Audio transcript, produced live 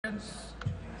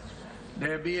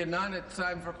There being none, it's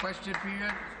time for question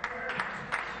period.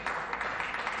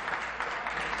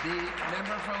 The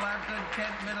member for Lambton,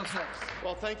 Kent, Middlesex.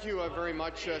 Well, thank you very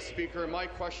much, Speaker. My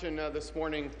question this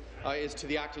morning is to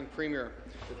the Acting Premier.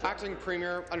 Acting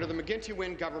Premier, under the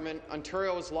McGuinty-Wynne government,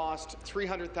 Ontario has lost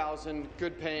 300,000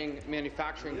 good-paying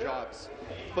manufacturing jobs.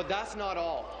 But that's not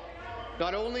all.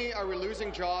 Not only are we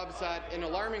losing jobs at an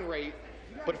alarming rate,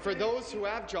 but for those who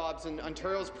have jobs in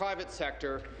Ontario's private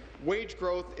sector, wage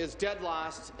growth is dead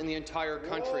last in the entire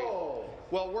country.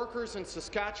 While workers in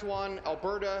Saskatchewan,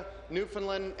 Alberta,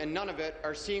 Newfoundland and Nunavut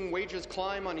are seeing wages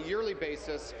climb on a yearly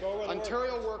basis,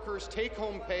 Ontario workers'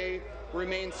 take-home pay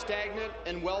remains stagnant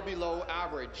and well below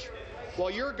average.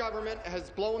 While your government has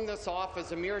blown this off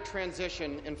as a mere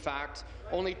transition, in fact,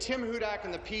 only Tim Hudak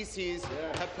and the PCs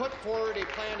have put forward a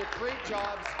plan to create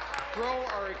jobs, grow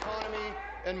our economy,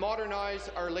 and modernize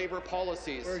our labour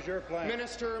policies. Where's your plan?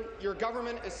 Minister, your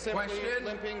government is simply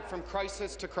limping from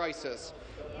crisis to crisis.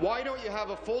 Why don't you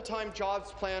have a full-time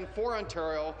jobs plan for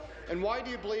Ontario, and why do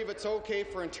you believe it's okay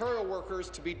for Ontario workers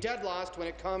to be dead last when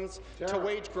it comes to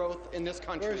wage growth in this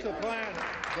country? Where's the plan?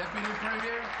 Deputy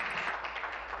Premier.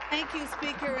 Thank you,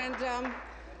 Speaker. And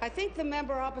I think the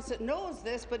member opposite knows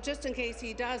this, but just in case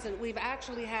he doesn't, we've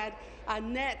actually had a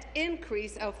net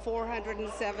increase of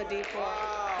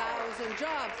 474,000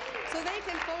 jobs. So they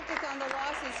can focus on the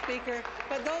losses, Speaker,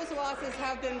 but those losses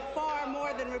have been far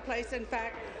more than replaced. In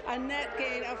fact, a net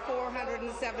gain of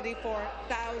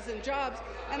 474,000 jobs.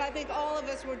 And I think all of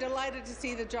us were delighted to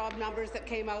see the job numbers that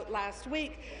came out last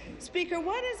week. Speaker,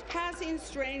 what is passing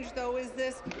strange, though, is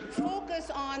this focus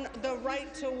on the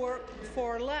right to work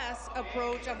for less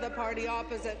approach of the party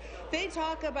opposite. They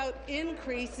talk about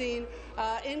increasing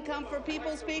income for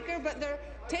people, Speaker, but they're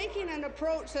taking an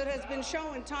approach that has been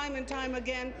shown time and time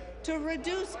again to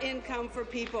reduce income for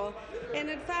people. And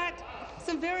in fact,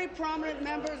 some very prominent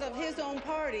members of his own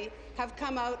party have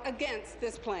come out against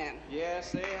this plan.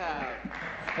 Yes, they have.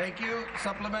 Thank you.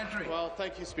 Supplementary. Well,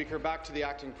 thank you, Speaker. Back to the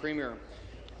Acting Premier.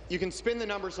 You can spin the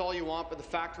numbers all you want, but the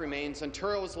fact remains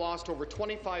Ontario has lost over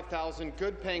 25,000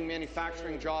 good-paying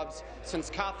manufacturing jobs since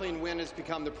Kathleen Wynne has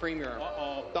become the Premier.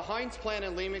 The Heinz plant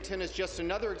in Leamington is just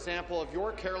another example of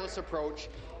your careless approach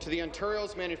to the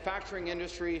Ontario's manufacturing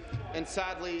industry, and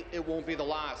sadly, it won't be the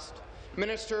last.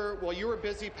 Minister, while you were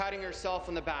busy patting yourself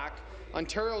on the back,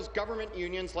 Ontario's government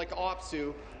unions like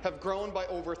OPSEU have grown by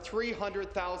over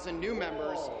 300,000 new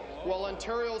members, while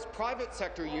Ontario's private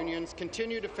sector unions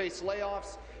continue to face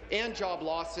layoffs and job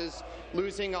losses,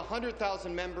 losing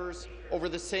 100,000 members over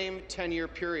the same 10-year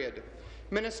period.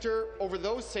 Minister, over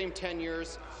those same 10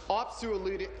 years,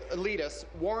 OPSEU elitist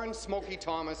Warren Smokey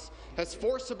Thomas has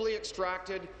forcibly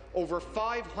extracted over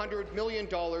 $500 million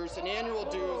in annual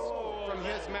dues from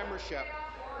his membership.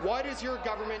 Why does your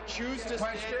government choose to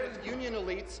stand with union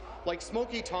elites like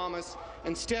Smokey Thomas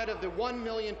instead of the 1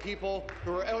 million people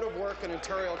who are out of work in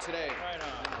Ontario today? Right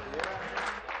on.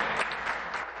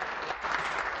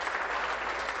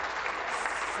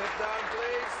 Sit down,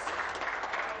 please.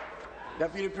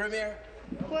 Deputy Premier.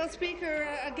 Well, Speaker,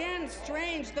 again,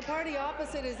 strange. The party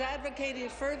opposite is advocating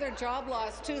further job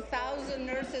loss. 2,000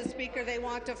 nurses, Speaker, they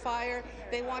want to fire.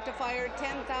 They want to fire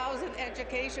 10,000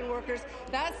 education workers.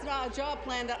 That's not a job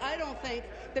plan that I don't think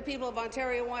the people of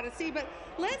Ontario want to see. But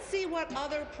let's see what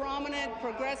other prominent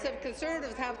progressive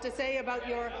Conservatives have to say about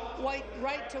your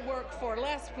right to work for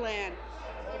less plan.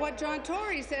 What John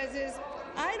Tory says is,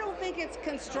 I don't think it's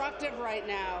constructive right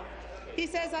now. He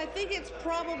says, I think it's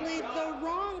probably the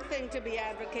wrong thing to be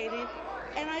advocating,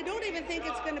 and I don't even think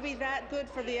it's going to be that good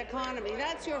for the economy.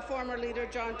 That's your former leader,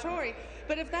 John Tory.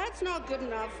 But if that's not good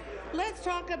enough, let's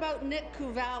talk about Nick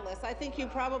Kouvalis. I think you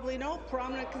probably know,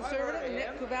 prominent Conservative,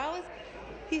 Nick Kouvalis.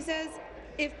 He says,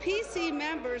 if PC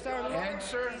members are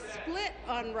largely split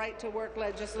on right-to-work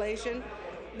legislation,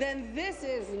 then this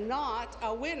is not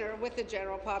a winner with the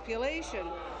general population.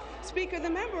 Speaker, the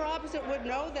member opposite would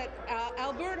know that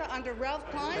Alberta under Ralph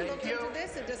Klein looked into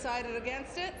this and decided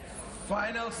against it.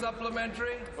 Final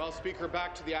supplementary. Well, Speaker,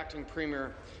 back to the Acting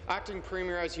Premier. Acting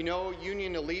Premier, as you know,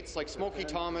 union elites like Smokey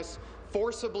Thomas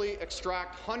forcibly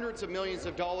extract hundreds of millions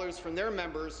of dollars from their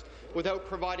members without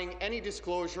providing any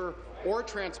disclosure or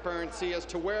transparency as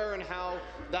to where and how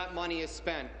that money is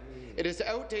spent. It is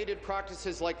outdated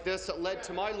practices like this that led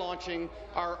to my launching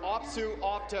our OPSEU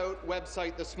opt-out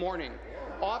website this morning.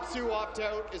 OPSEU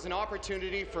opt-out is an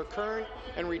opportunity for current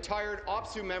and retired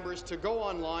OPSEU members to go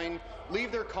online,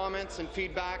 leave their comments and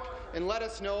feedback, and let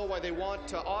us know why they want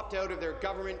to opt out of their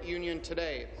government union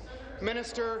today.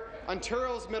 Minister,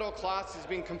 Ontario's middle class has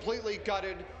been completely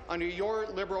gutted under your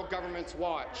Liberal government's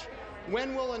watch.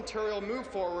 When will Ontario move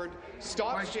forward,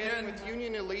 stop standing with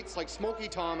union elites like Smokey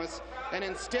Thomas, and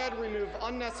instead remove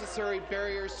unnecessary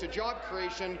barriers to job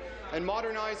creation and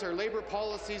modernize our labour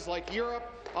policies like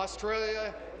Europe,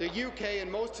 Australia, the UK,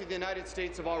 and most of the United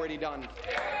States have already done?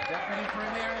 Deputy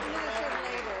Premier. Minister of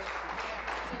Labour.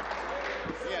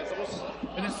 Yes.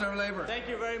 Minister of Labour. Thank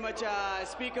you very much,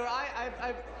 Speaker.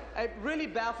 I'm really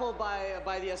baffled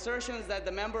by the assertions that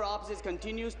the member opposite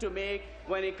continues to make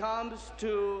when it comes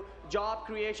to job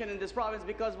creation in this province,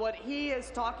 because what he is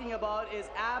talking about is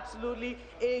absolutely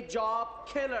a job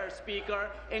killer, Speaker,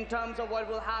 in terms of what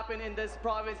will happen in this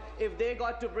province if they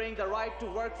got to bring the right to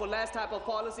work for less type of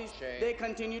policies they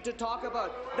continue to talk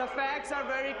about. The facts are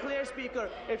very clear, Speaker.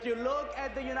 If you look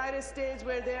at the United States,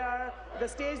 where they are the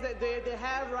states that they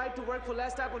have right to work for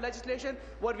less type of legislation,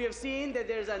 what we have seen that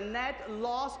there's a net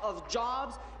loss of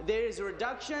jobs, there is a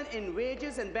reduction in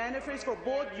wages and benefits for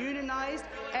both unionized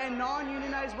and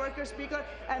non-unionized workers, Speaker,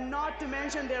 and not to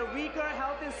mention their weaker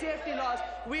health and safety laws.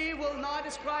 We will not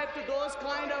ascribe to those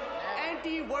kind of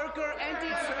anti-worker,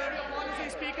 anti-Ontario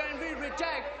policies, Speaker, and we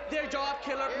reject their job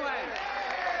killer plan.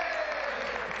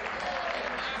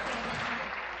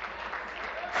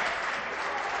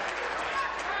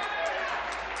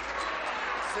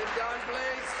 Sit down,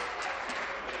 please.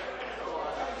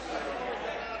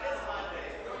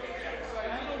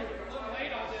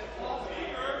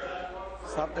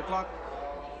 Stop the clock.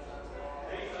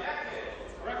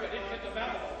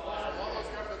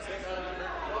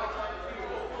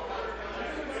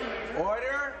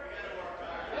 Order.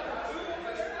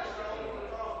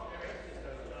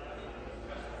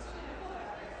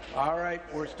 All right,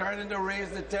 we're starting to raise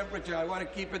the temperature. I want to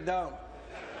keep it down.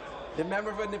 The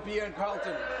member for Nepean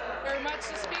Carleton. Very much,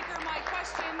 Mr. Speaker. My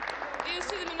question is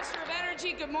to the Minister of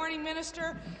Energy. Good morning,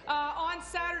 Minister. On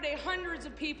Saturday, hundreds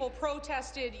of people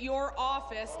protested your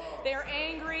office. They are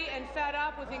angry and fed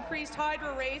up with increased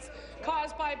hydro rates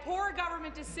caused by poor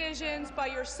government decisions by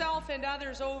yourself and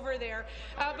others over there.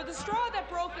 But the straw that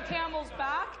broke the camel's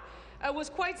back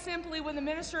was quite simply when the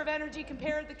Minister of Energy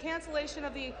compared the cancellation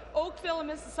of the Oakville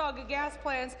and Mississauga gas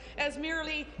plants as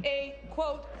merely a,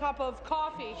 quote, cup of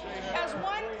coffee. As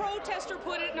one protester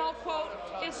put it, and I'll quote,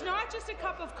 "It's not just a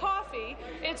cup of coffee,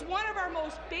 it's one of our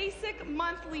most basic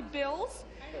monthly bills.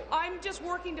 I'm just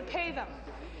working to pay them."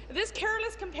 This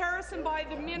careless comparison by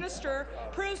the minister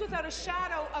proves without a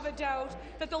shadow of a doubt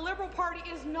that the Liberal Party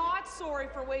is not sorry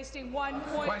for wasting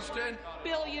 $1.1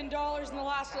 billion in the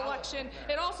last election.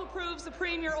 It also proves the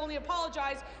Premier only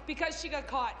apologized because she got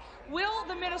caught. Will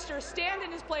the minister stand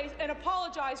in his place and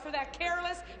apologize for that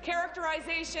careless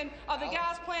characterization of the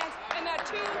gas plants and that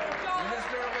 $2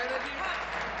 Minister of Energy.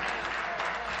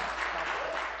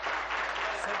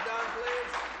 Sit down,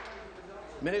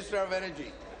 please. Minister of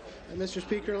Energy. Mr.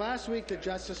 Speaker, last week the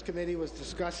Justice Committee was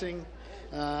discussing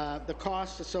the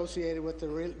costs associated with the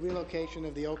relocation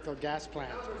of the Oakville gas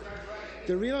plant.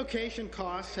 The relocation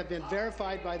costs have been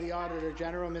verified by the Auditor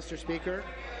General, Mr. Speaker,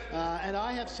 and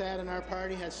I have said, and our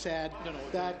party has said,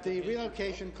 that the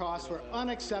relocation costs were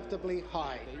unacceptably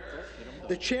high.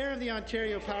 The Chair of the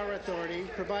Ontario Power Authority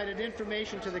provided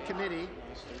information to the committee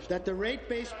that the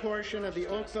rate-based portion of the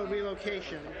Oakville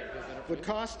relocation would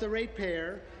cost the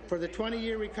ratepayer for the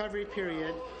 20-year recovery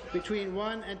period between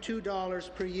 $1 and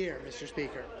 $2 per year, Mr.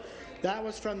 Speaker. That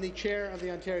was from the Chair of the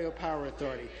Ontario Power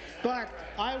Authority. But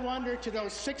I wonder to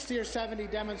those 60 or 70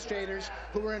 demonstrators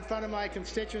who were in front of my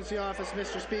constituency office,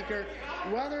 Mr. Speaker,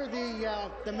 whether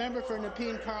the member for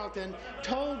Nepean Carleton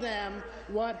told them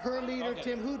what her leader,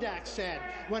 Tim Hudak, said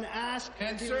when asked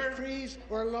if he would freeze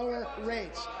or lower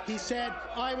rates. He said,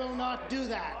 "I will not do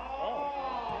that."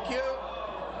 Thank you.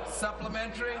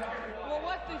 Supplementary. Well,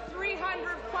 what the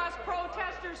 300-plus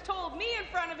protesters told me in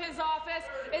front of his office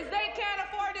is they can't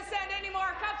afford to send any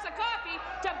more cups of coffee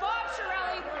to Bob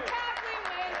Chiarelli, Kathleen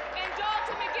Wynne, and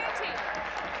Dalton McGuinty.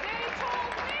 They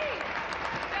told me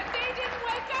that they didn't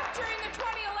wake up during the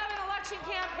 2011 election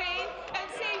campaign and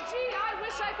say, "Gee, I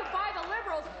wish I could buy the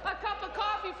Liberals a cup of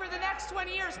coffee for the next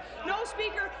 20 years. No,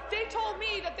 Speaker, they told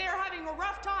me that they're having a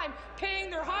rough time paying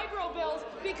their hydro bills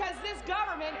because this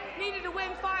government needed to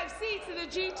win 5 seats in the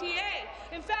GTA.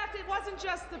 In fact, it wasn't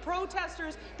just the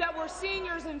protesters that were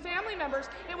seniors and family members.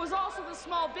 It was also the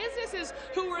small businesses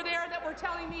who were there that were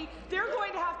telling me they're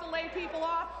going to have to lay people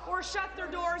off or shut their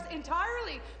doors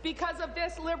entirely because of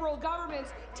this Liberal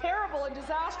government's terrible and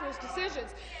disastrous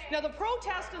decisions. Now, the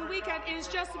protest on the weekend is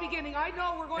just the beginning. I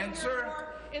know we're going to hear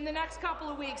more in the next couple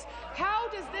of weeks. How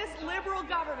does this Liberal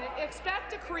government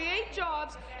expect to create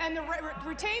jobs and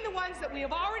retain the ones that we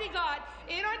have already got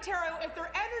in Ontario if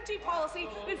their energy policy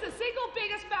is the single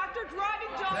biggest factor driving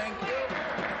jobs? Thank you.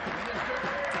 Minister.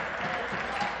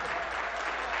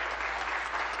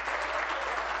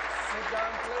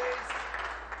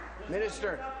 please.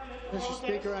 Minister. Mr.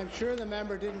 Speaker, I'm sure the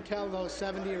member didn't tell those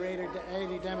 70 or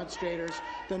 80 demonstrators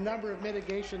the number of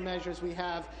mitigation measures we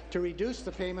have to reduce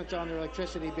the payments on their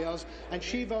electricity bills, and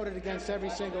she voted against every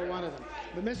single one of them.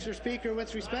 But, Mr. Speaker,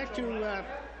 with respect to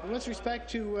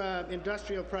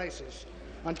industrial prices,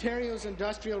 Ontario's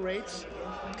industrial rates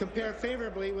compare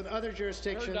favourably with other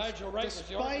jurisdictions,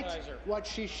 despite what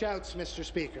she shouts, Mr.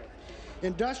 Speaker.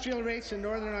 Industrial rates in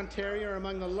Northern Ontario are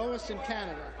among the lowest in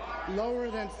Canada, lower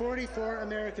than 44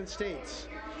 American states.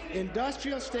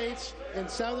 Industrial states in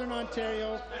Southern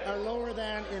Ontario are lower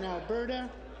than in Alberta,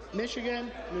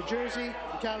 Michigan, New Jersey,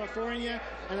 California,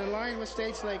 and in line with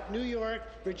states like New York,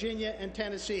 Virginia, and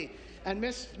Tennessee. And,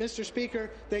 Mr. Speaker,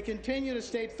 they continue to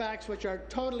state facts which are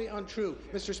totally untrue.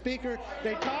 Mr. Speaker,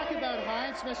 they talk about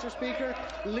Heinz, Mr. Speaker,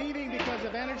 leaving because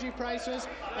of energy prices,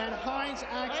 and Heinz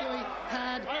actually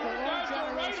had their own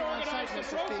generation on site,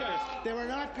 Mr. Speaker. They were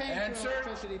not paying for an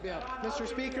electricity bill. Mr.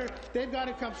 Speaker, they've got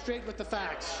to come straight with the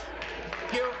facts.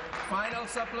 Thank you. Final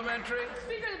supplementary.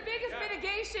 Speaker, the biggest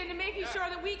mitigation to making sure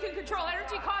that we can control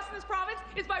energy costs in this province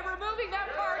is by removing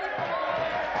that party from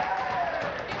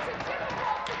office. It's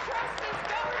difficult to trust this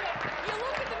government. You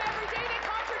look at them every day, they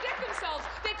contradict themselves.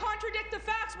 They contradict the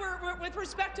facts with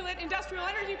respect to industrial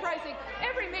energy pricing.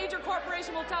 Every major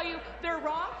corporation will tell you they're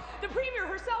wrong. The Premier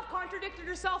herself contradicted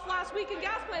herself last week in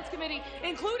Gas Plants Committee,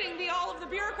 including all of the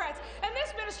bureaucrats. And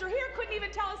this minister here couldn't even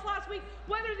tell us last week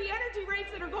whether the energy rates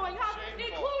that are going up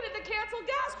included the cancelled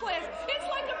gas plants. It's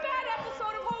like a bad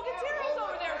episode of Hogan's Heroes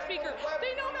over there, Speaker.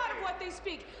 They know not of what they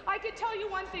speak. I can tell you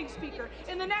one thing, Speaker.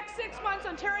 In the next 6 months,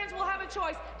 Ontarians will have a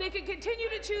choice. They can continue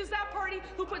to choose that party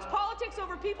who puts politics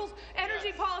over people's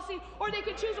energy policy, or they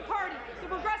can choose a party, the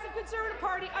Progressive Conservative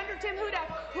Party under Tim Hudak,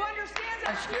 who understands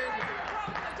that the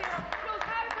province of Ontario, knows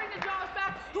how to bring the jobs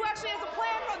back, who actually has a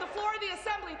plan on the floor of the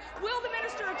Assembly. Will the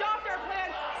minister adopt our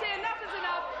plan, say enough is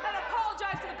enough, and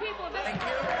apologize to the people of this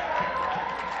country?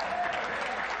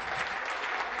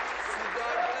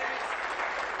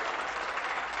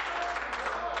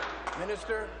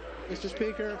 Minister. Mr.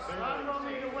 Speaker,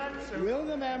 will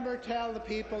the member tell the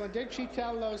people, and did she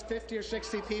tell those 50 or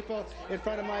 60 people in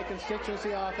front of my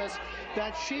constituency office,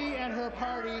 that she and her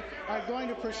party are going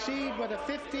to proceed with a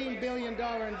 $15 billion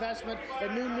investment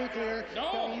in new nuclear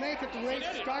that will make the rate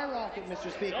skyrocket,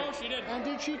 Mr. Speaker? No, she didn't. And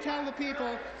did she tell the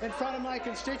people in front of my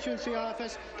constituency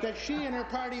office that she and her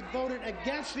party voted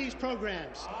against these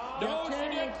programs? The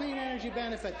Ontario Clean Energy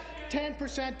Benefit,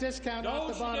 10% discount off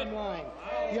the bottom line.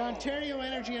 The Ontario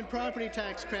Energy and Property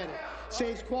Tax Credit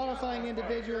saves qualifying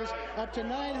individuals up to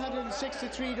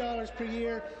 $963 per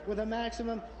year, with a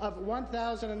maximum of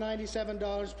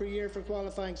 $1,097 per year for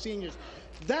qualifying seniors.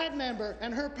 That member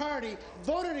and her party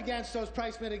voted against those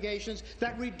price mitigations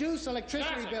that reduce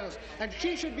electricity bills, and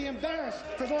she should be embarrassed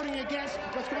for voting against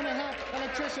what's going to help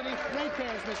electricity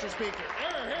ratepayers, Mr. Speaker.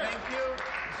 Thank you.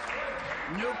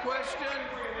 New question.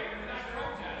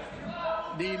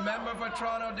 The member for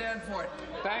Toronto Danforth.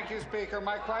 Thank you, Speaker.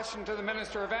 My question to the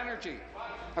Minister of Energy.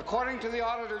 According to the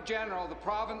Auditor General, the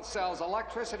province sells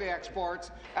electricity exports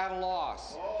at a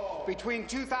loss. Between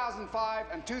 2005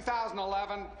 and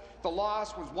 2011, the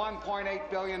loss was $1.8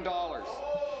 billion.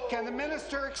 Can the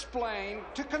minister explain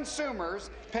to consumers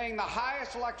paying the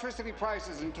highest electricity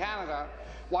prices in Canada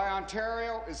why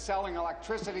Ontario is selling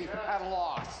electricity at a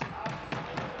loss?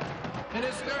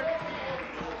 Minister.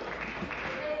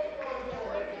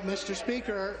 Mr.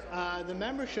 Speaker, the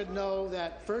member should know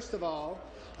that, first of all,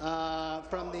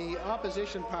 from the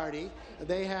opposition party,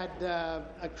 they had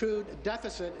accrued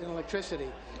deficit in electricity.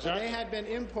 So they had been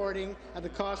importing at the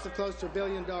cost of close to $1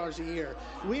 billion a year.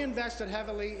 We invested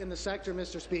heavily in the sector,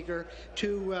 Mr. Speaker,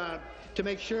 to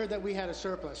make sure that we had a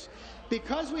surplus.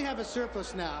 Because we have a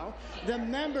surplus now, the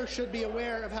member should be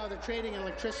aware of how the trading in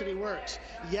electricity works.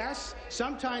 Yes,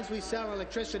 sometimes we sell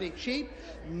electricity cheap.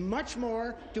 Much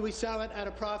more do we sell it at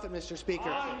a profit, Mr.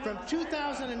 Speaker. From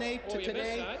 2008 to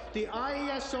today, the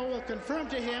IESO will confirm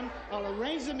to him. I'll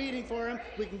arrange the meeting for him.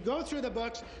 We can go through the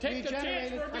books. We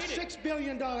generated a $6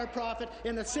 billion profit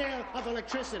in the sale of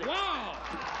electricity. Wow!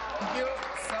 Thank you.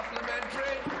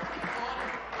 Supplementary.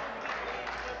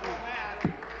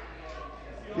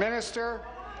 Minister,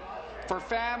 for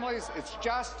families, it's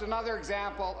just another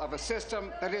example of a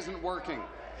system that isn't working.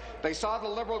 They saw the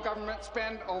Liberal government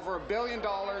spend over $1 billion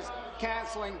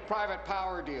cancelling private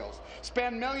power deals,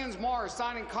 spend millions more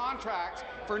signing contracts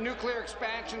for nuclear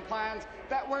expansion plans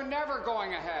that were never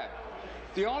going ahead.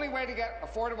 The only way to get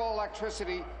affordable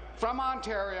electricity from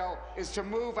Ontario is to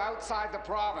move outside the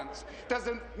province. Does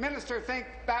the minister think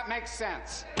that makes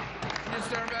sense?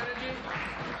 Minister of Energy.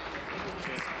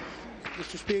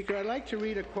 Mr. Speaker, I'd like to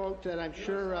read a quote that I'm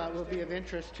sure will be of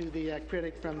interest to the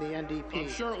critic from the NDP. I'm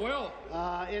sure it will.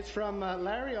 It's from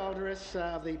Larry Alderus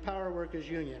of the Power Workers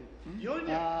Union.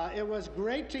 It was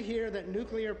great to hear that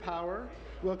nuclear power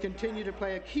will continue to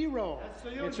play a key role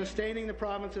in sustaining the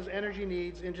province's energy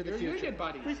needs into the future. Union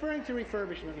buddies. Referring to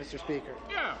refurbishment, Mr. Speaker.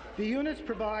 Yeah. The units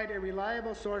provide a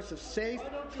reliable source of safe,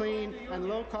 clean, and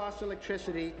low-cost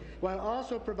electricity while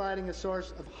also providing a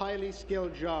source of highly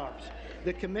skilled jobs.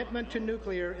 The commitment to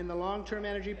nuclear in the long-term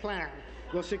energy plan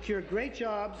will secure great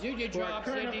jobs for our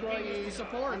current employees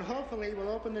and hopefully will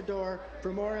open the door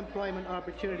for more employment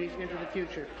opportunities into the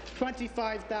future.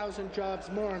 25,000 jobs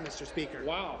more, Mr. Speaker.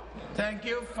 Wow. Thank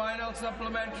you. Final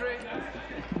supplementary.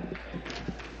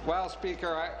 Well,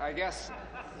 Speaker, I guess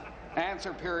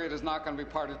answer period is not going to be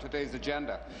part of today's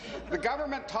agenda. The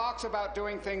government talks about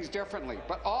doing things differently,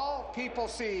 but all people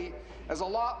see is a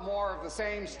lot more of the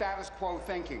same status quo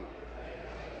thinking.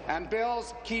 And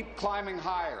bills keep climbing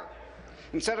higher.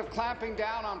 Instead of clamping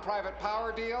down on private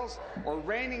power deals or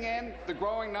reining in the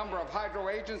growing number of hydro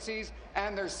agencies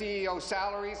and their CEO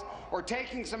salaries, or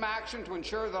taking some action to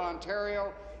ensure that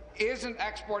Ontario isn't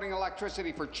exporting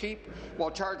electricity for cheap while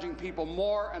charging people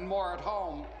more and more at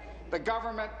home, the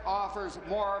government offers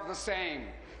more of the same.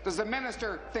 Does the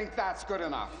minister think that's good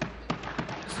enough?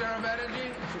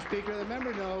 Mr. Speaker, the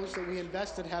member knows that we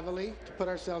invested heavily to put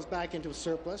ourselves back into a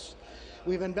surplus.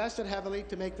 We've invested heavily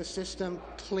to make the system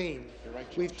clean.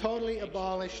 We've totally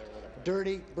abolished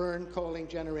dirty burn coaling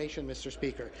generation, Mr.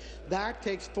 Speaker. That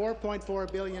takes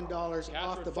 $4.4 billion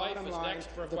off the bottom line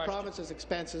of the province's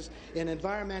expenses in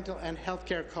environmental and health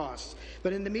care costs.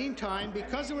 But in the meantime,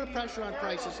 because there were pressure on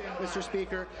prices, Mr.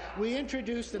 Speaker, we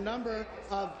introduced a number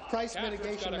of price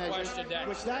mitigation measures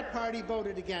which that party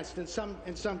voted against in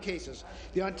some cases.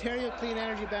 The Ontario Clean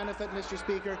Energy Benefit, Mr.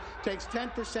 Speaker, takes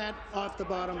 10% off the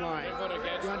bottom line.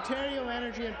 The Ontario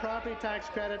Energy and Property Tax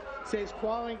Credit saves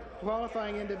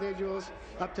qualifying individuals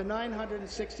up to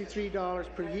 $963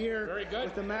 per year,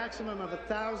 with a maximum of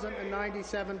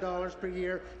 $1,097 per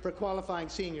year for qualifying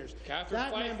seniors.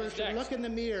 That member should look in the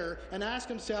mirror and ask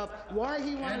himself why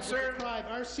he wanted to deprive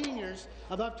our seniors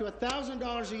of up to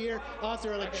 $1,000 a year off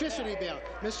their electricity bill.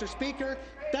 Mr. Speaker,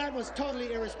 that was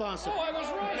totally irresponsible. Oh, I was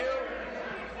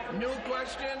right. New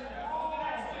question.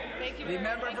 Thank you The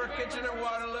member for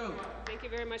Kitchener-Waterloo. Thank you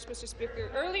very much, Mr.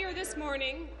 Speaker. Earlier this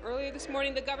morning,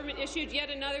 the government issued yet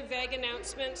another vague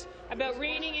announcement about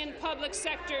reining in public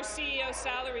sector CEO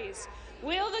salaries.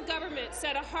 Will the government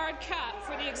set a hard cap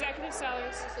for the executive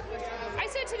salaries? I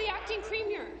said to the acting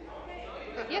premier.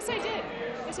 Yes, I did.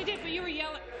 Yes, I did, but you were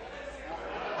yelling.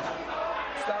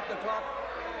 Stop the clock.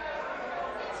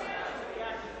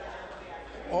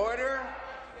 Order.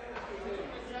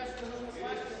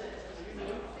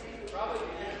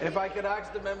 If I could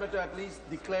ask the member to at least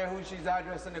declare who she's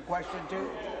addressing the question to.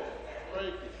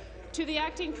 To the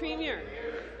acting premier.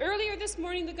 Earlier this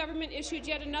morning, the government issued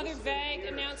yet another vague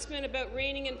announcement about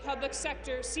reining in public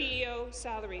sector CEO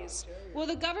salaries. Will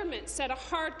the government set a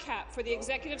hard cap for the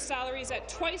executive salaries at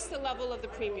twice the level of the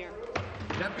premier?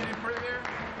 Deputy Premier.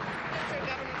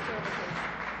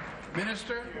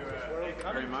 Minister. Thank you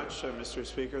very much, Mr.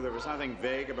 Speaker. There was nothing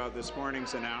vague about this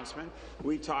morning's announcement.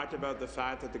 We talked about the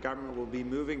fact that the government will be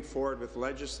moving forward with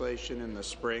legislation in the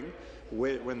spring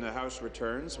when the House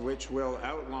returns, which will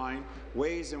outline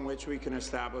ways in which we can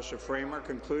establish a framework,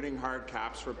 including hard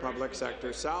caps for public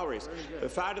sector salaries. The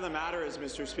fact of the matter is,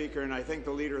 Mr. Speaker, and I think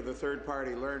the leader of the third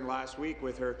party learned last week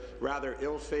with her rather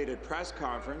ill-fated press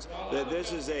conference, that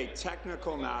this is a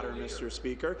technical matter, Mr.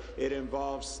 Speaker. It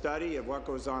involves study of what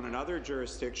goes on in other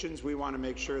jurisdictions. We want to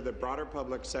make sure that broader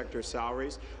public sector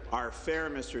salaries are fair,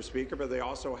 Mr. Speaker, but they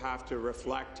also have to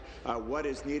reflect what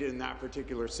is needed in that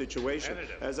particular situation.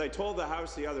 As I told the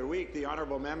House the other week, the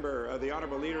honourable leader of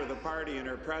the party in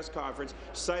her press conference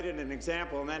cited an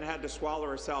example and then had to swallow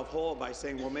herself whole by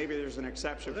saying, well, maybe there's an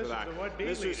exception for that.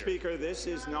 Mr. Speaker, this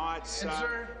is not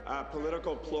a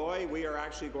political ploy. We are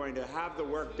actually going to have the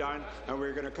work done, and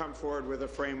we're going to come forward with a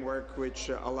framework which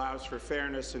allows for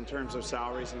fairness in terms of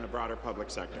salaries in the broader public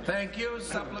sector. Thank you.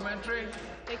 Supplementary.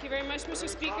 Thank you very much, Mr.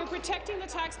 Speaker. Protecting the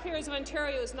taxpayers of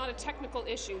Ontario is not a technical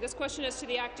issue. This question is to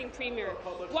the acting premier.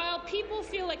 While people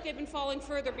feel like they've been falling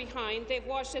further behind, they've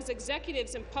watched as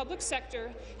executives in public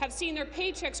sector have seen their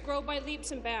paychecks grow by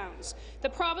leaps and bounds. The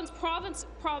province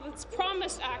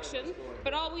promised action,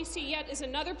 but all we see yet is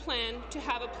another plan to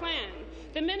have a plan.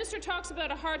 The minister talks about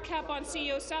a hard cap on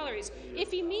CEO salaries. If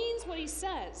he means what he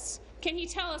says, can he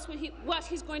tell us what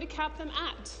he's going to cap them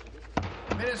at?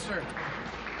 Minister.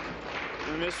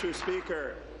 Mr.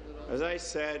 Speaker, As I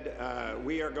said,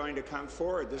 we are going to come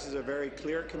forward. This is a very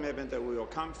clear commitment that we will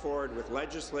come forward with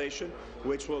legislation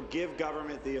which will give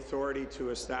government the authority to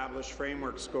establish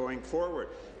frameworks going forward.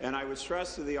 And I would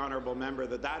stress to the honourable member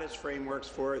that that is frameworks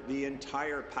for the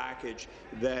entire package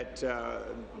that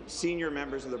senior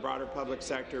members of the broader public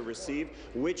sector receive,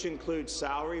 which includes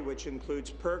salary, which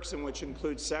includes perks, and which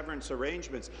includes severance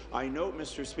arrangements. I note,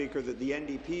 Mr. Speaker, that the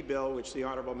NDP bill, which the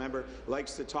honourable member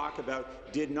likes to talk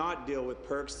about, did not deal with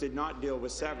perks, did not deal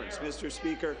with severance. Mr.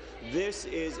 Speaker, this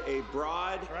is a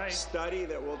broad study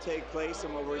that will take place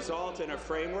and will result in a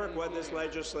framework. What this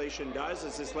legislation does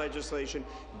is this legislation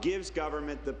gives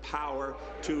government the power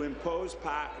to impose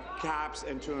caps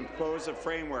and to impose a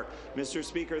framework. Mr.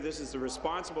 Speaker, this is the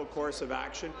responsible course of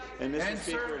action, and Mr.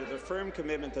 Speaker, it is a firm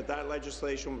commitment that that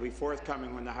legislation will be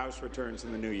forthcoming when the House returns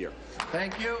in the new year.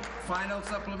 Thank you. Final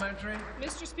supplementary.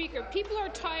 Mr. Speaker, people are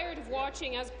tired of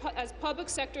watching as public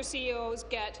sector CEOs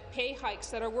get pay hikes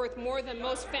that are worth more than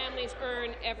most families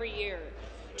earn every year.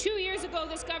 2 years ago,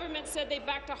 this government said they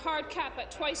backed a hard cap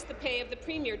at twice the pay of the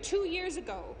Premier. 2 years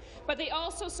ago. But they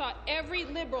also saw every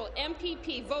Liberal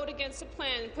MPP vote against a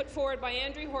plan put forward by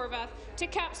Andrew Horwath to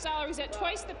cap salaries at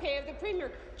twice the pay of the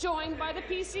Premier, joined by the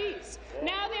PCs.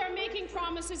 Now they are making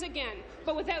promises again,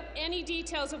 but without any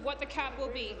details of what the cap will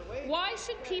be. Why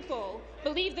should people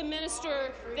believe the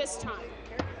minister this time?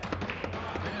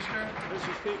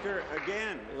 Mr. Speaker,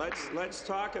 again, let's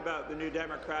talk about the New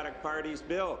Democratic Party's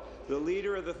bill. The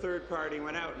leader of the third party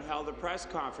went out and held a press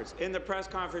conference. In the press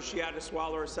conference, she had to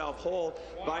swallow herself whole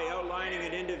by outlining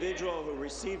an individual who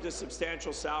received a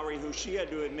substantial salary who she had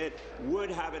to admit would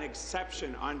have an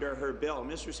exception under her bill.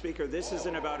 Mr. Speaker, this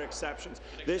isn't about exceptions.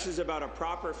 This is about a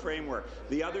proper framework.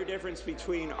 The other difference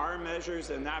between our measures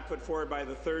and that put forward by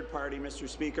the third party, Mr.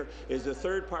 Speaker, is the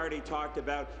third party talked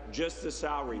about just the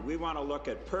salary. We want to look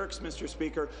at perks, Mr.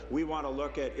 Speaker. We want to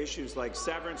look at issues like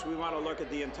severance. We want to look at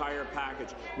the entire package.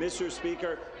 Mr.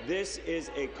 Speaker, this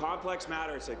is a complex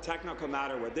matter. It's a technical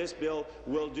matter. What this bill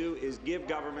will do is give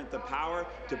government the power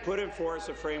to put in force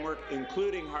a framework,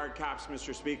 including hard caps,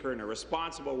 Mr. Speaker, in a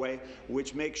responsible way,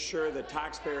 which makes sure that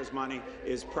taxpayers' money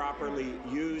is properly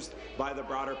used by the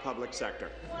broader public sector.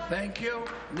 Thank you.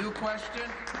 New question.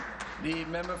 The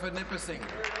member for Nipissing.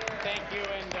 Thank you,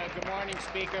 and good morning,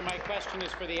 Speaker. My question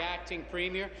is for the acting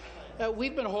Premier.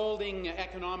 We've been holding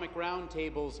economic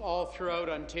roundtables all throughout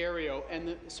Ontario,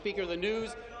 and, Speaker, the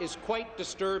news is quite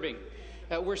disturbing.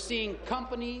 We're seeing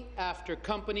company after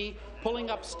company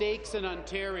pulling up stakes in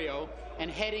Ontario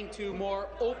and heading to more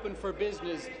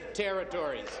open-for-business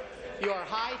territories. Your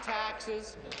high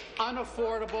taxes,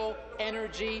 unaffordable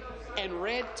energy, and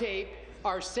red tape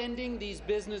are sending these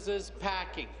businesses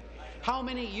packing. How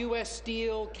many U.S.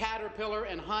 Steel, Caterpillar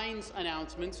and Heinz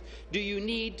announcements do you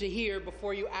need to hear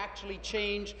before you actually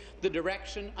change the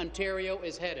direction Ontario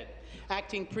is headed?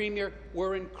 Acting Premier,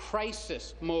 we're in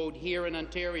crisis mode here in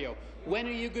Ontario. When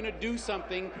are you going to do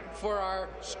something for our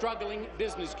struggling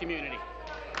business community?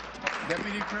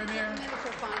 Deputy Premier.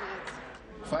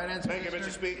 Finance Thank you,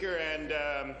 Mr. Speaker. And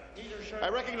I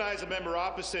recognize the member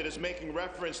opposite is making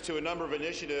reference to a number of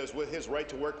initiatives with his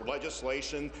right-to-work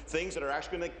legislation, things that are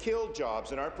actually going to kill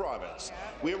jobs in our province.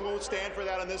 We won't stand for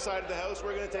that on this side of the House.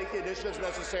 We're going to take the initiatives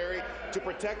necessary to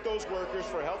protect those workers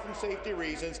for health and safety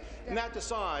reasons, and at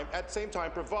the same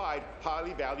time provide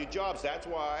highly valued jobs. That's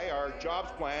why our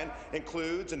jobs plan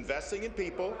includes investing in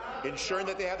people, ensuring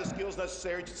that they have the skills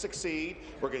necessary to succeed.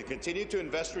 We're going to continue to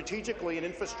invest strategically in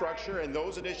infrastructure and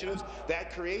those initiatives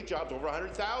that create jobs, over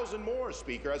 100,000 more,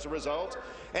 Speaker, as a result,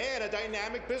 and a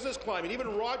dynamic business climate.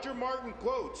 Even Roger Martin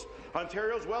quotes,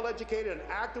 Ontario's well-educated and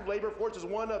active labour force is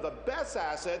one of the best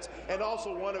assets and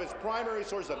also one of its primary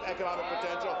sources of economic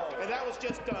potential, and that was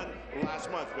just done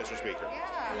last month, Mr. Speaker.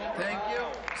 Thank you.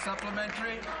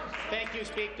 Supplementary. Thank you,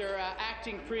 Speaker.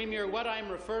 Acting Premier, what I'm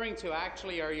referring to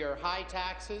actually are your high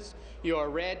taxes, your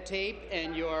red tape,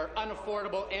 and your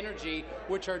unaffordable energy,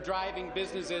 which are driving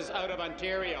businesses out of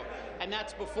Ontario. And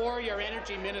that's before your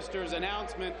energy minister's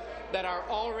announcement that our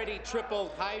already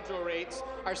tripled hydro rates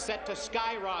are set to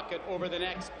skyrocket over the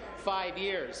next 5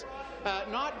 years.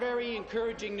 Not very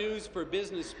encouraging news for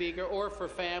business, Speaker, or for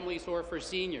families or for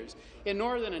seniors. In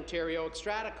Northern Ontario,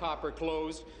 Xstrata Copper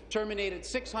closed, terminated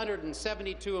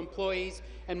 672 employees,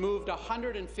 and moved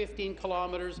 115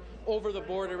 kilometres over the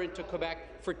border into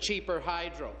Quebec for cheaper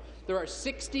hydro. There are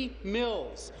 60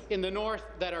 mills in the north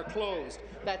that are closed.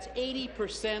 That's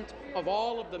 80% of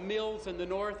all of the mills in the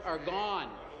north are gone,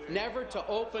 never to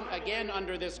open again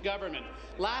under this government.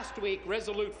 Last week,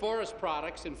 Resolute Forest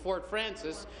Products in Fort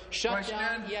Frances shut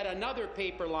down yet another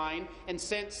paper line and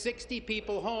sent 60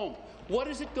 people home. What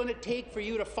is it going to take for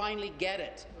you to finally get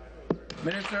it?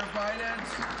 Minister of Finance.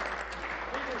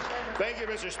 Thank you,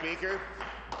 Mr. Speaker.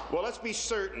 Well, let's be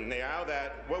certain now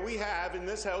that what we have in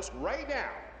this House right now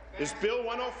is Bill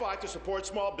 105 to support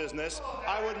small business.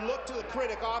 I would look to the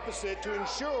critic opposite to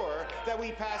ensure that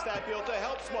we pass that bill to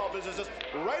help small businesses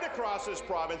right across this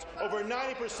province. Over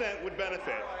 90% would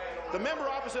benefit. The member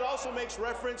opposite also makes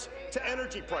reference to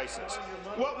energy prices.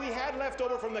 What we had left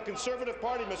over from the Conservative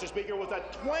Party, Mr. Speaker, was a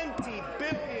 $20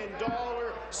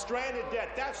 billion stranded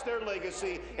debt. That's their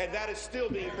legacy, and that is still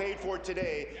being paid for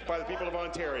today by the people of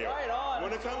Ontario. Right on.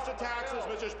 When it comes to taxes,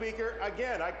 Mr. Speaker,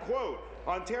 again, I quote,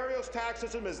 Ontario's tax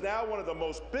system is now one of the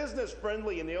most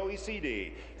business-friendly in the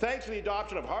OECD. Thanks to the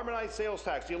adoption of harmonized sales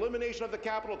tax, the elimination of the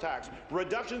capital tax,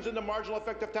 reductions in the marginal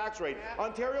effective tax rate,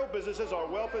 Ontario businesses are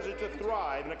well-positioned to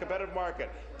thrive in a competitive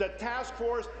market. The task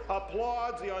force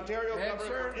applauds the Ontario government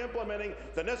for implementing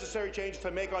the necessary changes to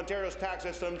make Ontario's tax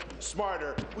system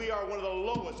smarter. We are one of the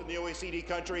lowest in the OECD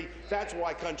country. That's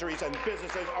why countries and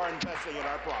businesses are investing in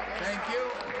our province. Thank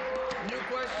you. New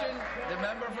question, the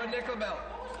member for Nickel Belt.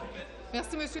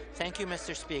 Thank you,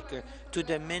 Mr. Speaker. To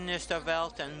the Minister of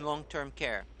Health and Long-Term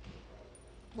Care.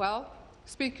 Well,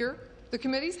 Speaker, the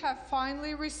committees have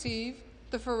finally received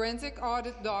the forensic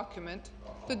audit document,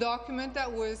 the document that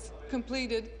was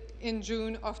completed in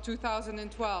June of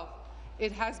 2012.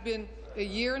 It has been a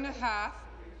year and a half.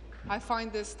 I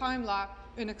find this time lapse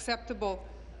unacceptable.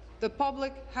 The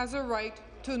public has a right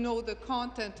to know the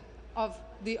content of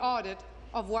the audit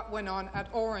of what went on at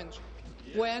Orange.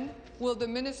 When will the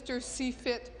minister see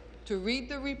fit to read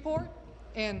the report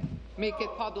and make it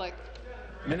public?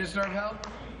 Minister of Health.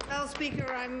 Well,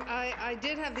 Speaker, I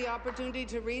did have the opportunity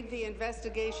to read the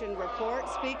investigation report,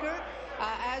 Speaker.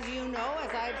 As you know, as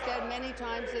I've said many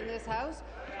times in this House,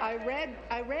 I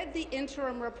read the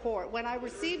interim report. When I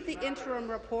received the interim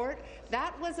report,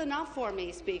 that was enough for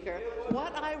me, Speaker.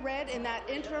 What I read in that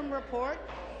interim report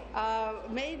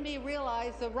made me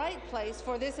realize the right place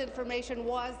for this information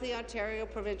was the Ontario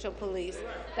Provincial Police.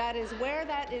 That is where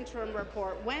that interim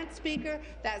report went, Speaker.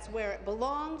 That's where it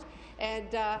belongs. And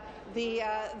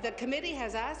the committee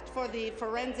has asked for the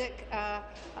forensic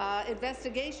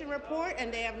investigation report,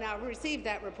 and they have now received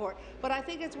that report. But I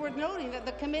think it's worth noting that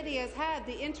the committee has had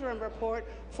the interim report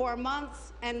for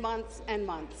months and months and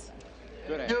months.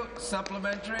 Good.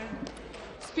 Supplementary.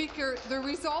 Speaker, the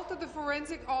result of the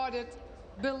forensic audit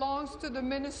belongs to the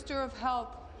Minister of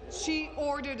Health. She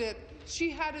ordered it.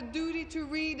 She had a duty to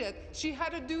read it. She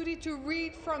had a duty to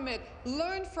read from it,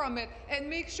 learn from it, and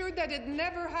make sure that it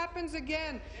never happens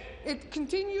again. It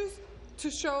continues to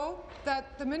show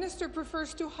that the minister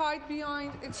prefers to hide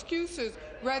behind excuses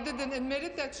rather than admit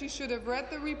it that she should have read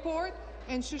the report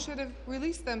and she should have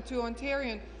released them to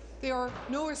Ontarians. There are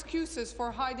no excuses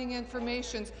for hiding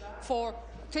information, for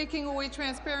taking away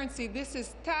transparency. This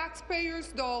is taxpayers'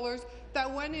 dollars that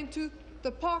went into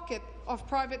the pocket of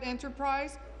private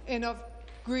enterprise and of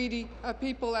greedy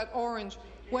people at Orange.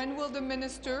 When will the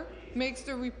minister make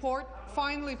the report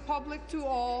finally public to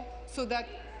all so that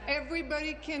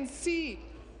everybody can see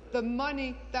the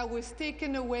money that was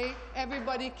taken away,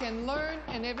 everybody can learn,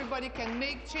 and everybody can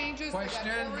make changes so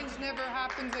that Orange never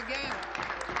happens again?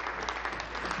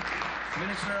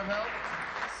 Minister of Health.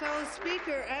 So,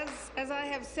 Speaker, as I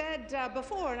have said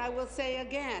before, and I will say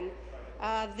again,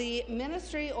 the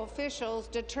ministry officials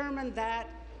determined that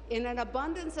in an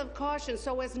abundance of caution,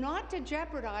 so as not to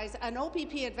jeopardize an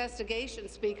OPP investigation,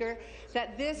 Speaker,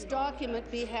 that this document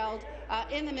be held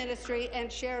in the ministry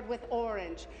and shared with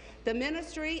Orange. The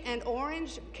ministry and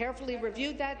Orange carefully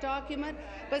reviewed that document,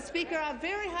 but, Speaker, a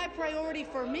very high priority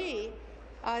for me,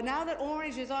 now that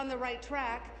Orange is on the right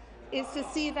track, is to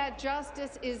see that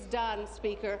justice is done,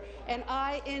 Speaker. And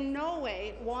I in no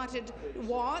way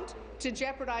want to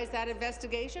jeopardize that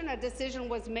investigation. A decision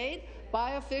was made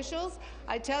by officials.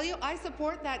 I tell you, I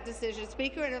support that decision,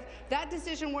 Speaker, and if that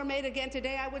decision were made again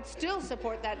today, I would still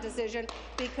support that decision,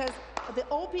 because the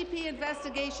OPP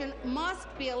investigation must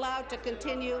be allowed to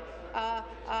continue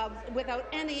without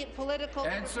any political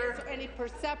or any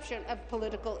perception of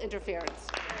political interference.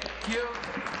 Thank you.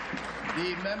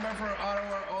 The member for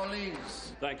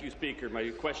Ottawa-Orleans. Thank you, Speaker. My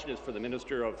question is for the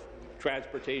Minister of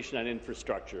Transportation and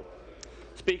Infrastructure.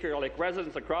 Speaker, like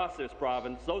residents across this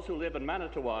province, those who live in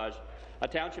Manitouwadge, a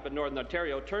township in Northern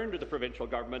Ontario, turn to the provincial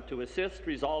government to assist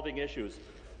resolving issues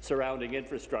surrounding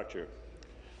infrastructure.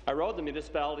 A road in the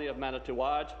municipality of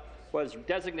Manitouwadge was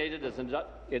designated as an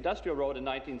industrial road in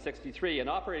 1963 and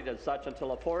operated as such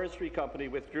until a forestry company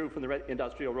withdrew from the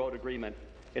industrial road agreement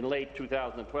in late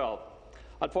 2012.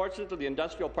 Unfortunately, the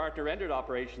industrial partner ended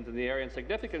operations in the area and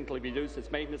significantly reduced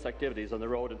its maintenance activities on the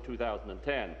road in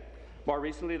 2010. More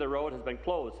recently, the road has been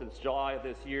closed since July of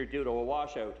this year due to a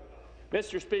washout.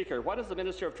 Mr. Speaker, what is the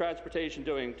Minister of Transportation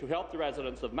doing to help the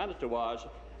residents of Manitowaj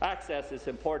access this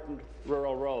important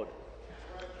rural road?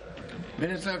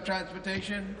 Minister of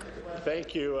Transportation.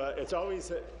 Thank you. It's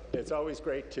always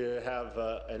great to have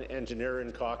an engineer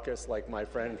in caucus like my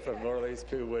friend from Norleys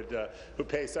who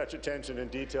pays such attention and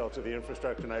detail to the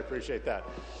infrastructure, and I appreciate that.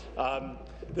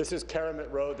 This is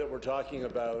Caramit Road that we're talking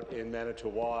about in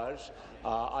Manitowaj.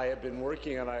 I have been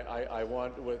working, and I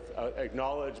want to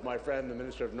acknowledge my friend, the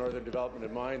Minister of Northern Development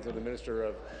and Mines, and the Minister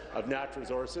of Natural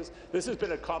Resources. This has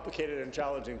been a complicated and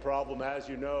challenging problem. As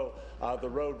you know, the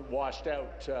road washed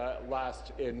out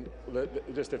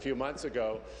just a few months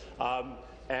ago.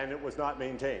 And it was not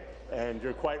maintained. And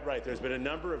you're quite right. There's been a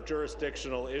number of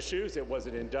jurisdictional issues. It was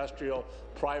an industrial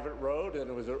private road, and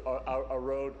it was a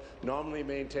road nominally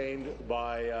maintained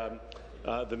by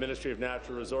the Ministry of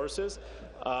Natural Resources.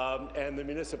 And the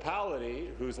municipality,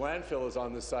 whose landfill is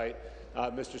on the site,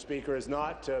 Mr. Speaker, has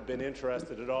not been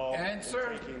interested at all in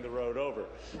taking the road over.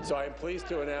 So I am pleased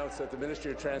to announce that the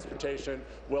Ministry of Transportation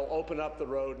will open up the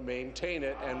road, maintain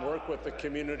it, and work with the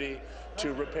community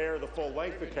to repair the full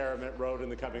length of Caramit Road in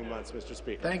the coming months, Mr.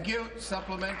 Speaker. Thank you.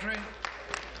 Supplementary.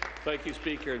 Thank you,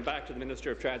 Speaker. And back to the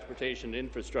Minister of Transportation and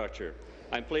Infrastructure.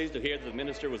 I'm pleased to hear that the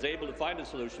Minister was able to find a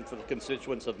solution for the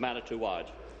constituents of Manitowaj.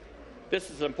 This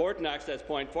is an important access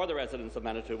point for the residents of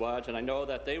Manitowaj, and I know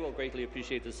that they will greatly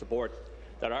appreciate the support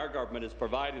that our government is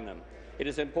providing them. It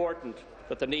is important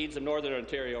that the needs of Northern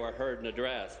Ontario are heard and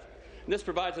addressed. And this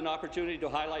provides an opportunity to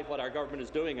highlight what our government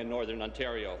is doing in Northern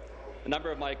Ontario. A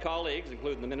number of my colleagues,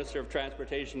 including the Minister of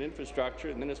Transportation and Infrastructure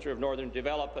and the Minister of Northern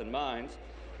Development and Mines,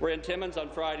 were in Timmins on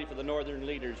Friday for the Northern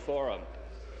Leaders Forum.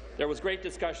 There was great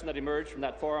discussion that emerged from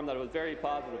that forum that was very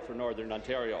positive for Northern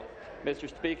Ontario. Mr.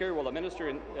 Speaker, will the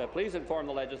Minister please inform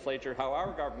the Legislature how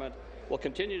our government will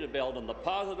continue to build on the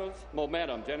positive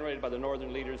momentum generated by the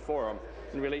Northern Leaders Forum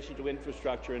in relation to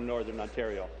infrastructure in Northern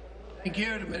Ontario? Thank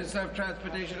you. The Minister of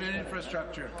Transportation and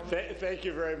Infrastructure. Thank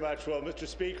you very much. Well, Mr.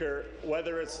 Speaker,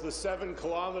 whether it's the 7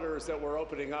 kilometres that we're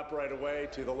opening up right away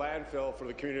to the landfill for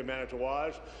the community of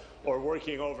Manitowaj, or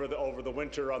working over the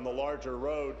winter on the larger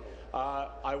road,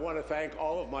 I want to thank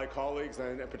all of my colleagues,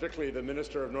 and particularly the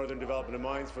Minister of Northern Development and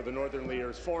Mines, for the Northern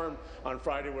Leaders Forum on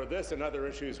Friday, where this and other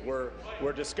issues were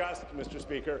discussed, Mr.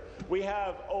 Speaker. We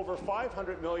have over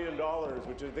 $500 million,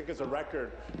 which I think is a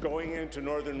record, going into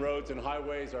northern roads and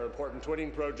highways, our important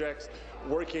twinning projects,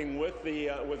 working with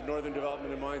Northern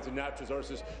Development and Mines and Natural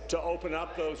Resources to open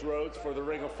up those roads for the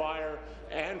Ring of Fire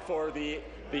and for the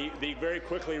very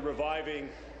quickly reviving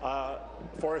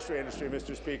forestry industry,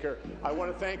 Mr. Speaker. I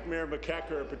want to thank Mayor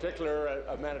McKecker, in particular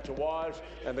of Manitowaj,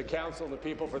 and the Council and the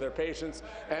people for their patience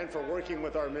and for working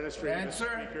with our ministry, Mr.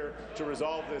 Speaker, to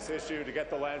resolve this issue, to get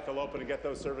the landfill open and get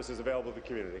those services available to the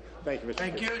community. Thank you, Mr.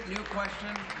 Speaker. Thank you. New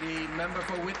question, the member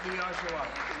for Whitley, Oshawa.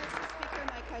 Mr. Speaker,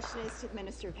 my question is to the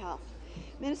Minister of Health.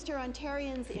 Minister,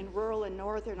 Ontarians in rural and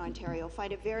northern Ontario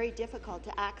find it very difficult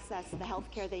to access the health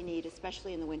care they need,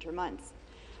 especially in the winter months.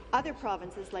 Other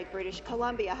provinces, like British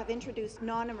Columbia, have introduced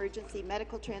non-emergency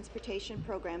medical transportation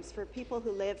programs for people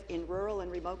who live in rural and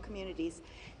remote communities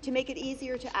to make it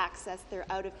easier to access their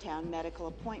out-of-town medical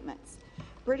appointments.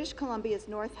 British Columbia's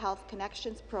North Health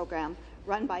Connections program,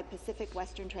 run by Pacific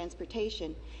Western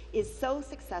Transportation, is so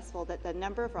successful that the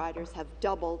number of riders have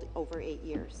doubled over 8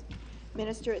 years.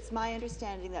 Minister, it's my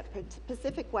understanding that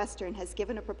Pacific Western has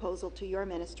given a proposal to your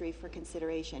ministry for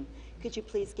consideration. Could you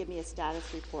please give me a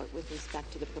status report with respect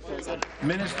to the proposal?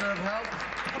 Minister of Health.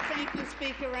 Well, thank you,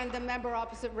 Speaker. And the member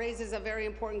opposite raises a very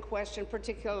important question,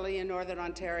 particularly in Northern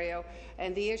Ontario.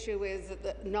 And the issue is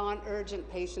the non-urgent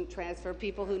patient transfer,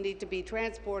 people who need to be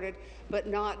transported, but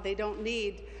they don't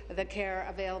need the care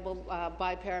available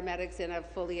by paramedics in a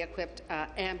fully equipped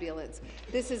ambulance.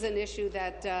 This is an issue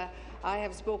that I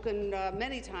have spoken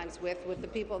many times with the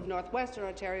people of Northwestern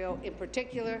Ontario in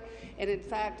particular, and in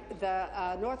fact the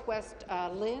Northwest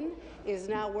LHIN is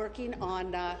now working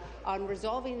on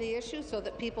resolving the issue so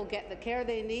that people get the care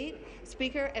they need,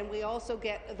 Speaker, and we also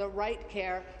get the right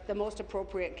care, the most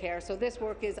appropriate care. So this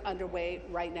work is underway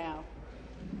right now.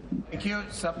 Thank you.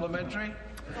 Supplementary.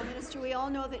 Well, Minister, we all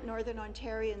know that Northern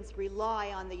Ontarians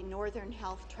rely on the Northern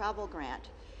Health Travel Grant.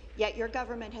 Yet your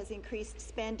government has increased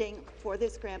spending for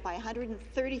this grant by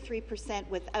 133%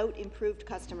 without improved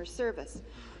customer service.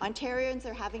 Ontarians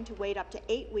are having to wait up to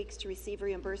 8 weeks to receive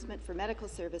reimbursement for medical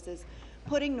services,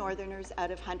 putting Northerners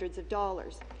out of hundreds of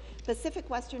dollars. Pacific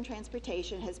Western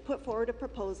Transportation has put forward a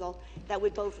proposal that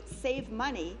would both save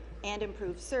money and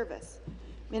improve service.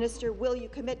 Minister, will you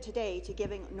commit today to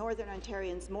giving Northern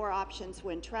Ontarians more options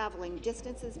when travelling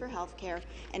distances for health care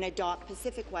and adopt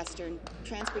Pacific Western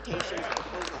Transportation's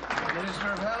proposal? Minister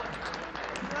of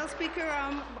Health. Well, Speaker,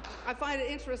 I find it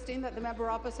interesting that the member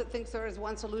opposite thinks there is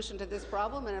one solution to this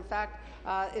problem, and in fact,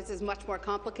 it is much more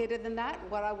complicated than that.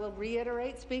 What I will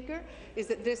reiterate, Speaker, is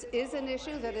that this is an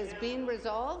issue that is being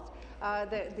resolved.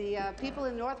 The people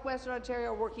in Northwestern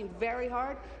Ontario are working very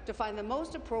hard to find the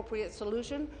most appropriate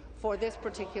solution for this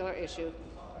particular issue.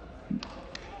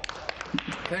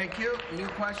 Thank you. New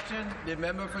question, the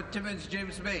member for Timmins,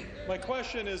 James Bay. My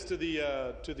question is to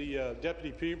the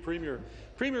Deputy Premier.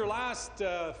 Premier, last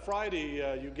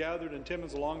Friday you gathered in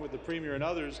Timmins along with the Premier and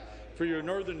others for your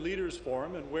Northern Leaders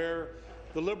Forum, and where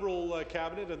the Liberal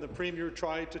cabinet and the Premier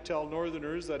tried to tell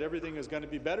Northerners that everything is going to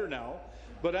be better now.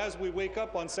 But as we wake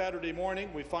up on Saturday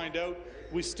morning, we find out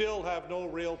we still have no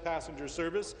rail passenger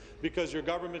service because your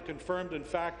government confirmed, in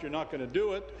fact, you're not going to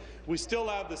do it. We still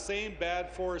have the same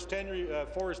bad forest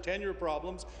tenure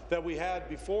problems that we had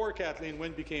before Kathleen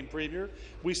Wynne became Premier.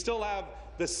 We still have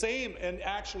the same and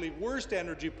actually worst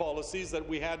energy policies that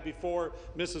we had before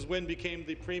Mrs. Wynne became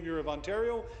the Premier of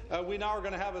Ontario. We now are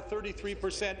going to have a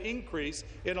 33% increase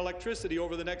in electricity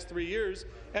over the next 3 years,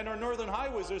 and our northern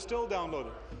highways are still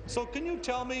downloaded. So can you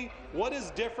tell me what is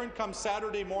different come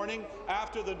Saturday morning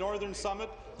after the Northern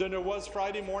Summit than there was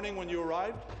Friday morning when you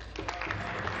arrived?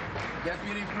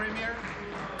 Deputy Premier.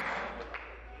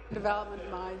 Development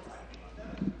minds.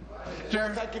 Sure.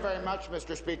 Thank you very much,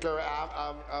 Mr. Speaker.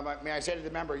 May I say to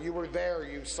the member, you were there.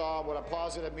 You saw what a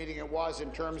positive meeting it was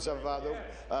in terms of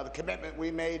the commitment we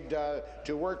made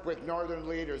to work with Northern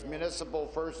leaders, municipal,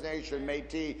 First Nation,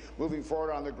 Métis, moving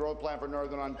forward on the growth plan for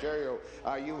Northern Ontario.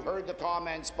 You heard the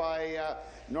comments by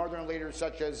Northern leaders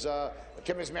such as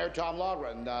Timmins Mayor Tom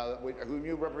Loughran, whom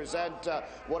you represent,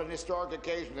 what an historic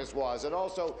occasion this was. And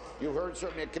also, you heard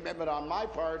certainly a commitment on my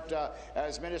part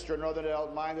as Minister of Northern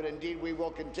Development Mind that indeed we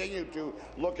will continue to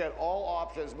look at all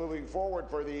options moving forward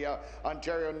for the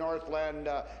Ontario Northland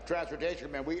Transportation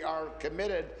Committee. We are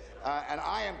committed, and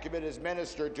I am committed as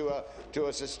Minister to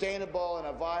a sustainable and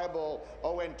a viable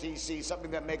ONTC,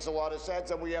 something that makes a lot of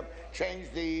sense, and we have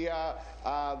changed the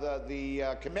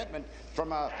commitment from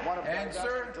one of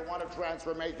investment to one of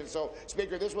transformation. So,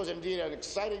 Speaker, this was indeed an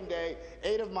exciting day.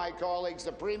 8 of my colleagues,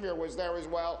 the Premier was there as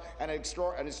well, and an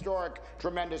historic,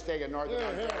 tremendous day in Northern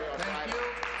Ontario. Thank you.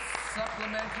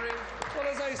 Supplementary. Well,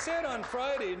 as I said on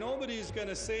Friday, nobody's going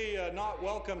to say not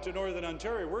welcome to Northern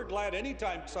Ontario. We're glad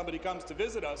anytime somebody comes to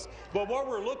visit us, but what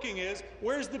we're looking is,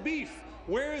 where's the beef?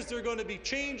 Where is there going to be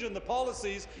change in the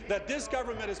policies that this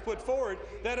government has put forward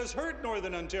that has hurt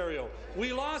Northern Ontario?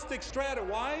 We lost Xstrata.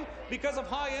 Why? Because of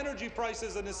high energy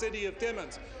prices in the city of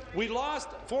Timmins. We lost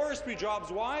forestry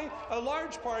jobs. Why? A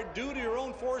large part due to your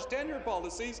own forest tenure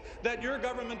policies that your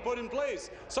government put in place.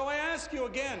 So I ask you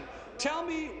again, tell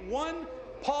me one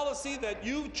policy that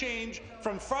you've changed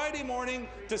from Friday morning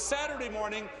to Saturday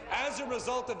morning as a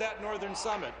result of that Northern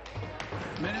Summit.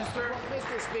 Minister. Well,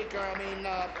 Mr. Speaker, I mean,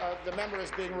 the member is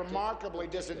being remarkably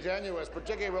disingenuous,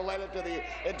 particularly related to the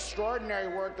extraordinary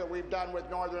work that we've done with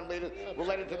Northern leaders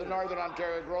related to the Northern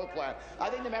Ontario Growth Plan. I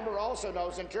think the member also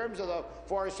knows, in terms of the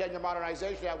Forest Tenure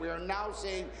Modernization Act, we are now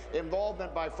seeing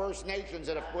involvement by First Nations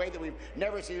in a way that we've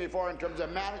never seen before in terms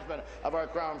of management of our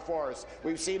Crown forests.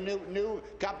 We've seen new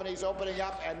companies opening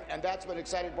up, and that's been an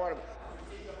exciting part of it.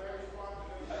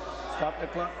 Stop the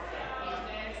clock.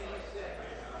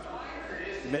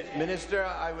 Minister,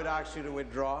 I would ask you to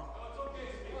withdraw.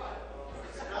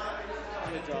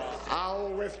 I'll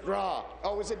withdraw.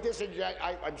 Oh, is it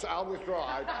disingenuous? I'll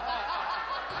withdraw.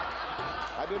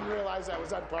 I didn't realize that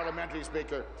was unparliamentary,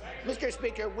 Speaker. Mr.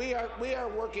 Speaker, we are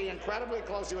working incredibly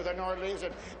closely with our Northern leaders,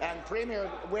 and Premier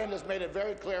Wynne has made it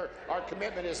very clear our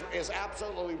commitment is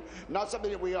absolutely not something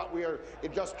that we are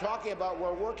just talking about.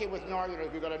 We're working with Northerners.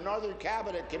 We've got a Northern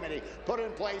Cabinet Committee put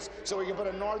in place so we can put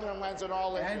a Northern lens on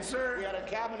all issues. We had a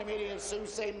Cabinet meeting in Sault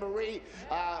Ste. Marie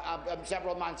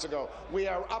several months ago. We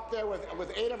are up there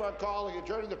with 8 of our colleagues,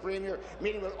 including the Premier,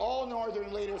 meeting with all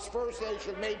Northern leaders, First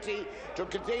Nation, Métis, to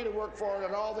continue to work forward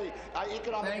on all the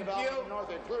economic development in the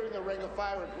North, including the Ring of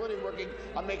Fire, including working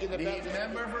on making the best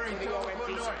member for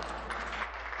ONTC.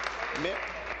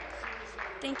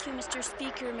 Thank you, Mr.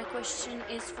 Speaker. My question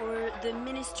is for the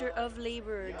Minister of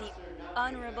Labour, the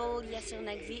Honourable Yasir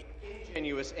Naqvi.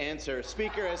 Continuous answer.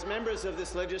 Speaker, as members of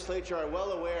this legislature are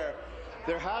well aware,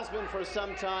 there has been for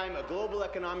some time a global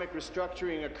economic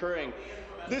restructuring occurring.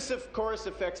 This, of course,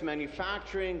 affects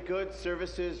manufacturing, goods,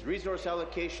 services, resource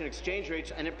allocation, exchange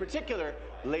rates, and in particular,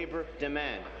 labour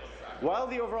demand. While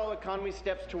the overall economy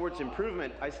steps towards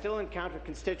improvement, I still encounter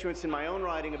constituents in my own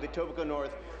riding of the Etobicoke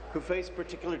North who face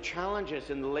particular challenges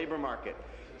in the labour market.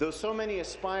 Though so many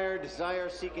aspire, desire,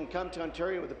 seek, and come to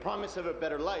Ontario with the promise of a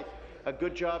better life, a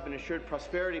good job, and assured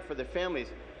prosperity for their families,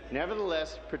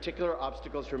 Nevertheless, particular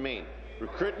obstacles remain: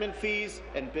 recruitment fees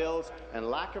and bills and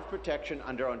lack of protection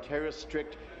under Ontario's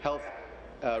strict health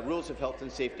rules of health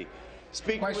and safety.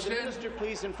 Speaker, would the minister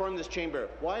please inform this chamber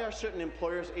why are certain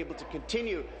employers able to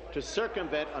continue to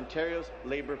circumvent Ontario's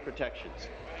labour protections?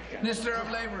 Minister of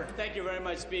Labour. Thank you very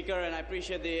much, Speaker, and I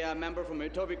appreciate the member from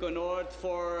Etobicoke North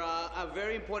for a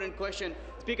very important question.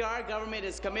 Speaker, our government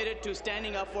is committed to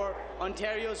standing up for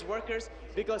Ontario's workers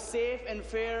because safe and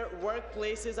fair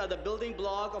workplaces are the building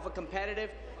block of a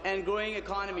competitive and growing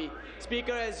economy.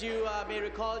 Speaker, as you may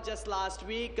recall, just last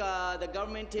week, the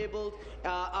government tabled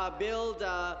a bill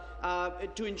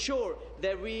to ensure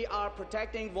that we are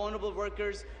protecting vulnerable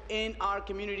workers in our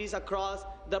communities across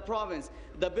the province.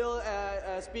 The bill,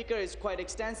 Speaker, is quite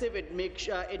extensive. It makes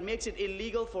it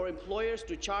illegal for employers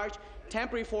to charge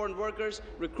temporary foreign workers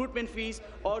recruitment fees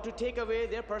or to take away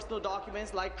their personal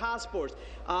documents like passports.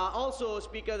 Also,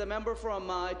 Speaker, the member from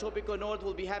Etobicoke North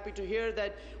will be happy to hear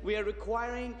that we are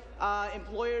requiring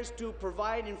employers to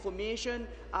provide information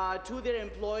to their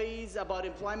employees about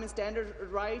employment standard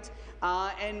rights,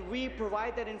 and we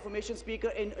provide that information, Speaker,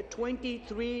 in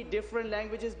 23 different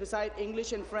languages besides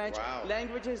English and French. Wow.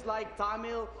 Languages like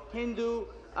Tamil,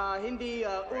 Hindi,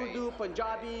 Urdu,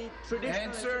 Punjabi, traditional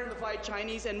and simplified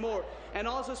Chinese, and more. And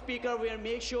also, Speaker, we will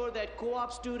make sure that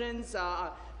co-op students,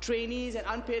 trainees, and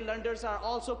unpaid learners are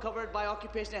also covered by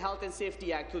Occupational Health and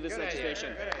Safety Act through this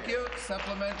legislation. Thank you.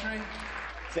 Supplementary.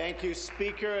 Thank you,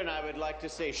 Speaker, and I would like to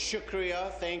say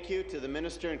shukriya, thank you, to the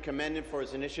Minister and commend him for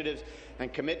his initiatives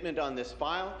and commitment on this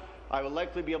file. I will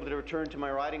likely be able to return to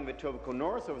my riding of Etobicoke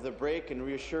North over the break and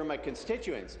reassure my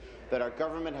constituents that our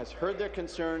government has heard their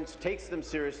concerns, takes them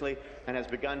seriously, and has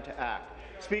begun to act.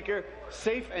 Speaker,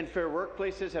 safe and fair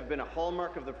workplaces have been a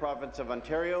hallmark of the province of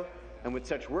Ontario, and with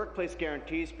such workplace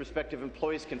guarantees, prospective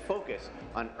employees can focus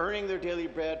on earning their daily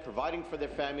bread, providing for their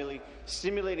family,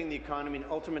 stimulating the economy, and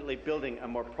ultimately building a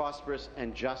more prosperous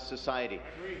and just society.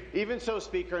 Even so,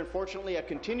 Speaker, unfortunately, I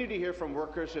continue to hear from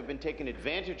workers who have been taken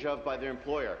advantage of by their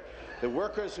employer. The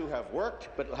workers who have worked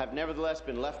but have nevertheless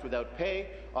been left without pay,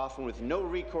 often with no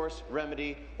recourse,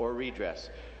 remedy, or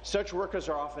redress. Such workers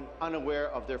are often unaware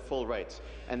of their full rights,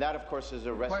 and that, of course, is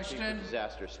a recipe for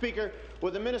disaster. Speaker,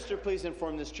 will the minister please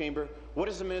inform this chamber what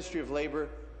is the Ministry of Labour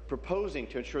proposing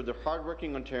to ensure the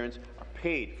hardworking Ontarians are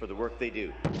paid for the work they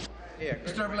do?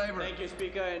 Minister of Labour. Thank you,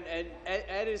 Speaker. And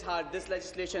at its heart, this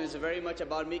legislation is very much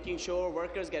about making sure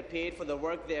workers get paid for the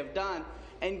work they have done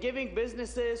and giving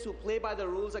businesses who play by the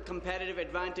rules a competitive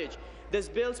advantage. This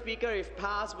bill, Speaker, if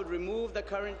passed, would remove the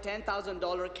current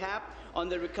 $10,000 cap on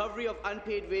the recovery of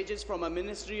unpaid wages from a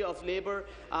Ministry of Labour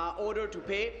order to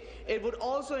pay. It would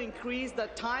also increase the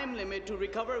time limit to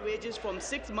recover wages from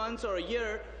 6 months or a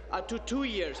year to 2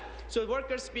 years. So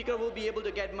workers, Speaker, will be able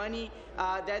to get money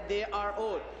that they are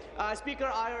owed.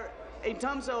 Speaker, in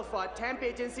terms of temp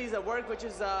agencies, a work which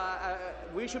is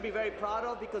we should be very proud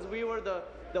of, because we were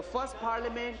the first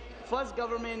parliament, first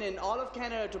government in all of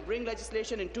Canada to bring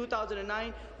legislation in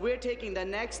 2009. We're taking the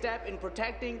next step in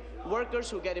protecting workers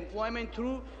who get employment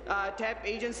through temp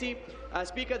agency.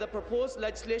 Speaker, the proposed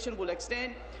legislation will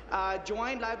extend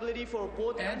joint liability for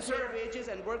both unfair wages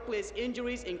and workplace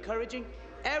injuries, encouraging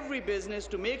every business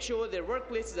to make sure their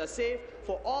workplaces are safe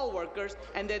for all workers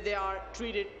and that they are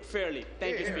treated fairly.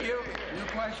 Thank you, Speaker. New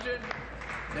question.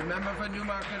 The member for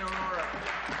Newmarket Aurora.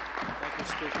 Thank you,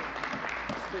 Speaker.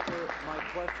 Speaker, my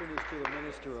question is to the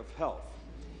Minister of Health.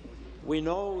 We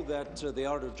know that the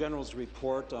Auditor General's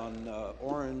report on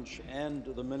Orange and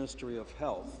the Ministry of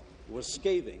Health was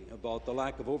scathing about the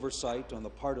lack of oversight on the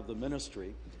part of the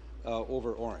ministry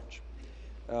over Orange.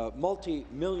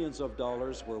 Multi-millions of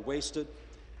dollars were wasted,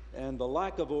 and the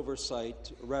lack of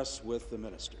oversight rests with the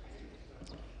minister.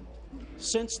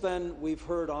 Since then, we've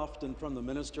heard often from the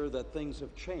minister that things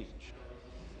have changed.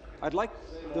 I'd like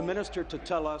the minister to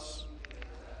tell us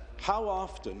how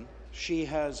often she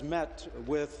has met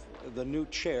with the new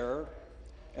chair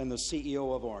and the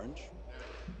CEO of Orange.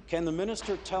 Can the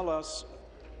minister tell us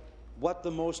what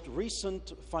the most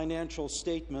recent financial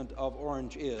statement of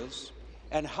Orange is,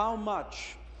 and how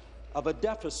much of a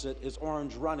deficit is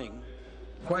Orange running?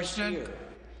 Question. This year?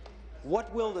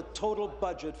 What will the total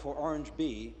budget for Orange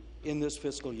be in this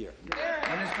fiscal year?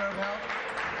 Minister of Health.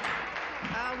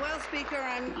 Well, Speaker,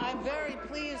 I'm very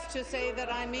pleased to say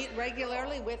that I meet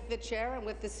regularly with the Chair and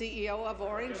with the CEO of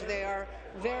Orange. They are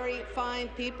very fine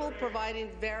people providing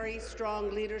very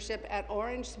strong leadership at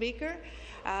Orange, Speaker.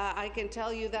 I can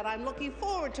tell you that I'm looking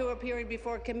forward to appearing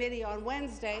before committee on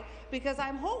Wednesday because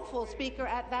I'm hopeful, Speaker,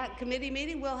 at that committee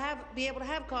meeting we'll be able to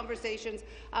have conversations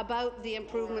about the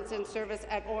improvements in service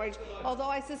at Orange, although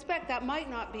I suspect that might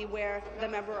not be where the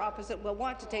member opposite will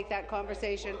want to take that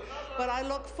conversation. But I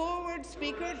look forward,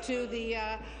 Speaker, to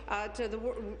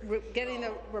getting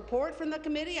the report from the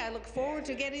committee. I look forward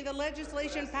to getting the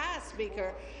legislation passed,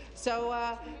 Speaker.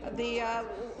 So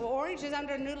Orange is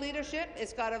under new leadership.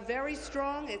 It's in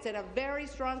a very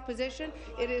strong position.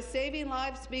 It is saving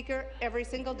lives, Speaker, every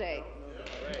single day.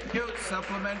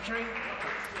 Supplementary.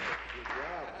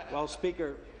 Well,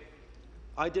 Speaker,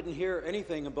 I didn't hear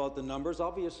anything about the numbers.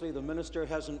 Obviously, the minister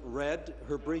hasn't read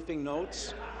her briefing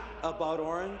notes about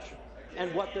Orange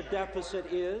and what the deficit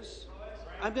is.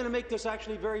 I'm going to make this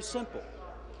actually very simple.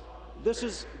 This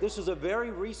is a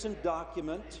very recent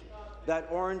document that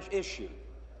Orange issued,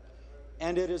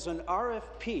 and it is an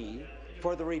RFP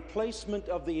for the replacement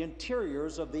of the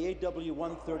interiors of the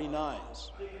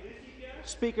AW139s.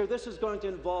 Speaker, this is going to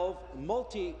involve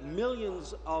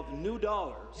multi-millions of new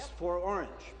dollars for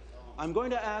Orange. I'm going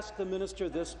to ask the minister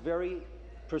this very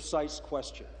precise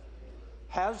question.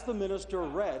 Has the minister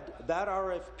read that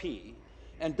RFP,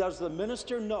 and does the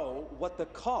minister know what the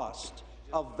cost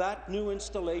of that new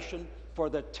installation for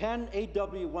the 10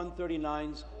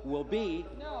 AW139s will be,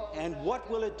 and what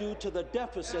will it do to the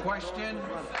deficit? Question.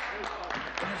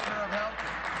 Minister of Health.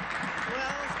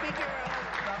 Well, Speaker,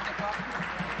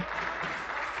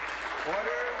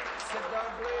 Order. Sit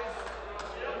down, please.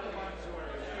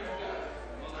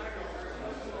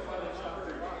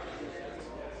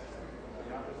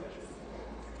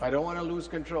 I don't want to lose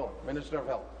control. Minister of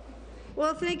Health.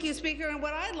 Well, thank you, Speaker. And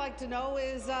what I'd like to know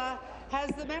is, has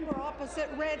the member opposite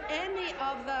read any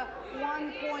of the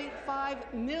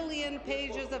 1.5 million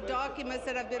pages of documents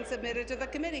that have been submitted to the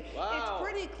committee? Wow. It's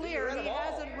pretty clear he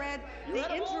hasn't read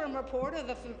the interim report of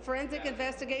the forensic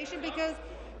investigation because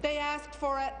they asked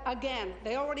for it again.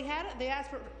 They already had it. They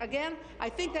asked for it again. I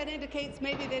think that indicates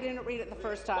maybe they didn't read it the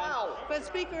first time. Wow. But,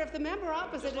 Speaker, if the member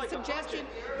opposite is suggesting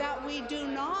that we do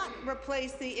not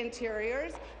replace the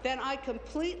interiors, then I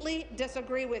completely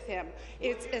disagree with him.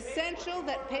 It's essential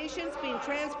that patients being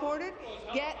transported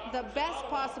get the best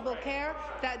possible care.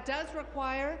 That does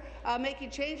require making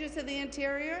changes to the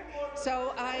interior.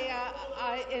 So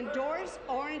I endorse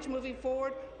Orange moving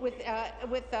forward with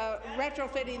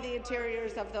retrofitting the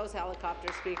interiors of those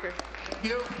helicopters, Speaker. Thank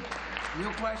you.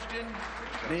 New question.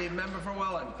 The member for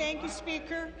Welland. Thank you,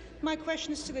 Speaker. My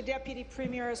question is to the Deputy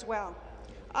Premier as well.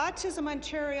 Autism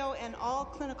Ontario and all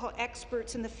clinical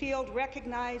experts in the field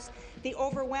recognize the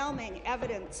overwhelming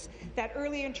evidence that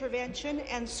early intervention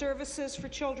and services for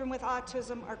children with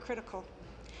autism are critical.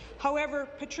 However,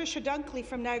 Patricia Dunkley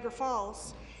from Niagara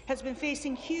Falls has been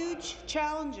facing huge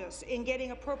challenges in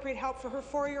getting appropriate help for her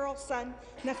 4-year-old son,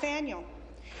 Nathaniel.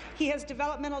 He has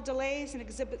developmental delays and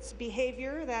exhibits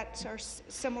behavior that are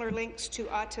similar links to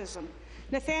autism.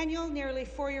 Nathaniel, nearly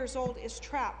 4 years old, is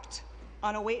trapped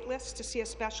on a wait list to see a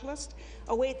specialist,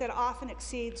 a wait that often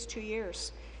exceeds 2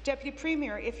 years. Deputy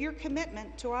Premier, if your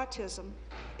commitment to autism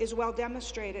is well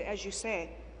demonstrated, as you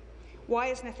say, why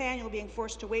is Nathaniel being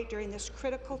forced to wait during this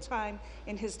critical time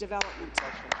in his development?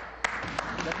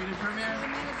 Deputy Premier. The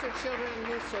Minister of Children and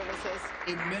Youth Services.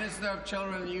 Minister of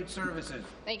Children and Youth Services.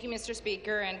 Thank you, Mr.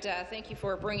 Speaker, and thank you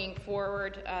for bringing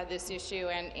forward this issue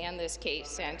and this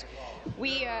case. And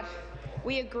we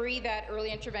agree that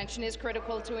early intervention is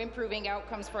critical to improving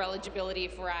outcomes for eligibility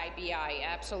for IBI.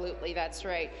 Absolutely, that's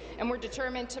right. And we're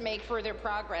determined to make further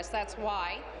progress. That's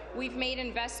why we've made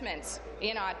investments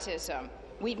in autism.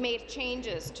 We've made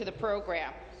changes to the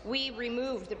program. We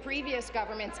removed the previous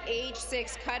government's age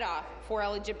 6 cutoff for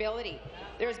eligibility.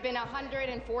 There's been a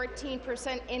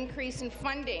 114% increase in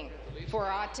funding for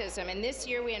autism, and this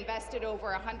year we invested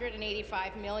over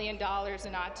 $185 million in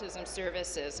autism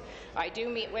services. I do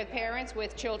meet with parents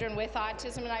with children with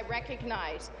autism, and I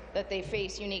recognize that they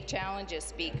face unique challenges,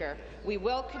 Speaker. We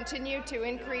will continue to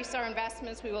increase our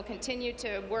investments. We will continue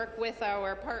to work with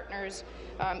our partners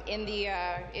in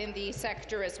the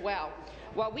sector as well.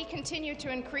 While we continue to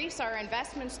increase our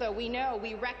investments, though,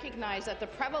 we recognize that the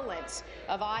prevalence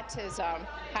of autism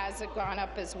has gone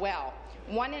up as well.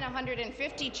 1 in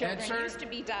 150 children used to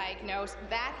be diagnosed.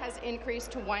 That has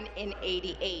increased to 1 in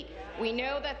 88. We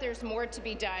know that there's more to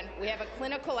be done. We have a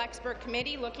clinical expert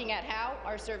committee looking at how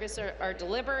our services are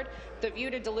delivered, the view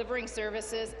to delivering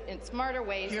services in smarter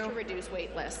ways to reduce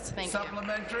wait lists. Thank you.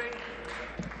 Supplementary.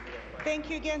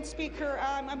 Thank you again, Speaker.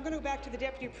 I'm going to go back to the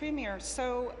Deputy Premier.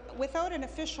 So, without an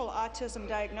official autism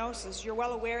diagnosis, you're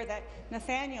well aware that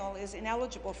Nathaniel is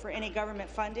ineligible for any government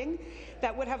funding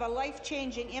that would have a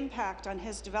life-changing impact on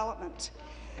his development.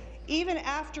 Even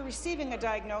after receiving a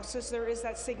diagnosis, there is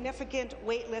that significant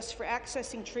wait list for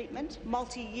accessing treatment.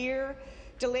 Multi-year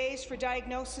delays for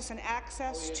diagnosis and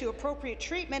access to appropriate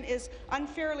treatment is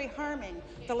unfairly harming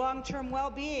the long-term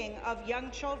well-being of young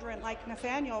children like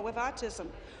Nathaniel with autism.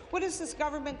 What is this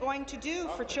government going to do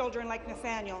for children like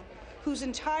Nathaniel, whose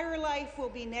entire life will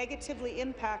be negatively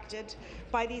impacted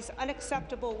by these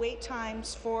unacceptable wait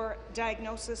times for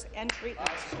diagnosis and treatment?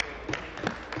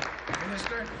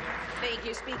 Minister. Thank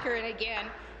you, Speaker. And again,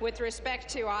 with respect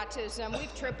to autism,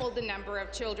 we've tripled the number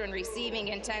of children receiving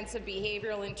intensive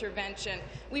behavioral intervention.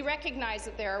 We recognize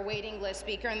that there are waiting lists,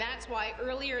 Speaker, and that's why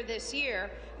earlier this year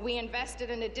we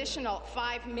invested an additional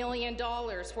 $5 million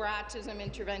for autism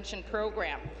intervention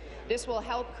program. This will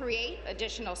help create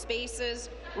additional spaces,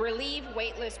 relieve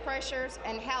waitlist pressures,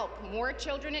 and help more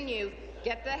children and youth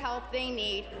get the help they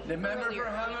need. The member for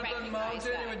Hamilton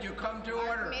Mountain, would you come to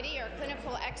order? Our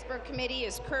clinical expert committee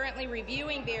is currently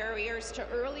reviewing barriers to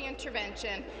early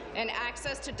intervention and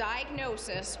access to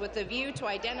diagnosis with a view to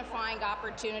identifying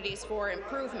opportunities for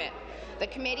improvement. The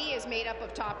committee is made up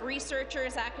of top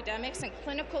researchers, academics, and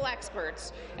clinical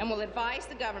experts, and will advise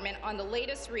the government on the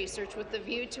latest research with the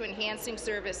view to enhancing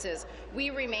services.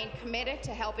 We remain committed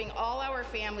to helping all our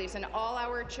families and all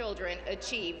our children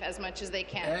achieve as much as they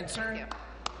can. Answer.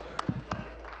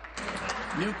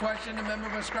 New question, the member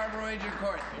for Scarborough Agent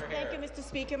Court. Thank you, Mr.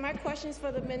 Speaker. My question is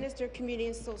for the Minister of Community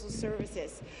and Social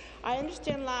Services. I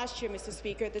understand last year, Mr.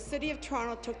 Speaker, the City of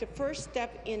Toronto took the first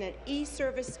step in an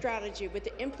e-service strategy with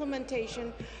the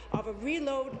implementation of a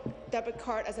reload debit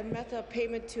card as a method of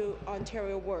payment to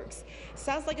Ontario Works.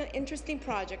 Sounds like an interesting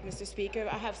project, Mr. Speaker.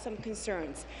 I have some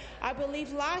concerns. I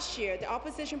believe last year the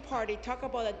opposition party talked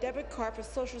about a debit card for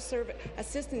social service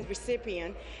assistance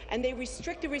recipient, and they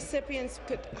restricted recipients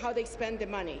how they spend the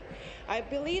money. I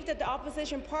believe that the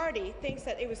opposition party thinks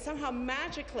that it was somehow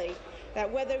magically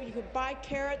that whether you could buy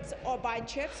carrots or buy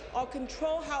chips or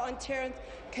control how Ontarians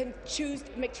can choose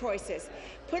to make choices.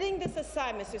 Putting this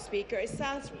aside, Mr. Speaker, it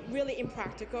sounds really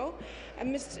impractical.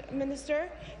 And Mr.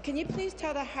 Minister, can you please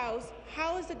tell the House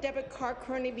how is the debit card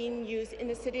currently being used in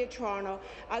the City of Toronto?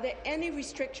 Are there any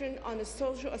restrictions on the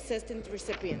social assistance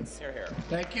recipients? Hear, hear.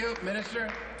 Thank you,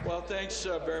 Minister. Well, thanks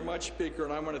very much, Speaker,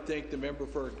 and I want to thank the member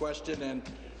for her question and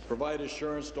provide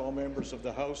assurance to all members of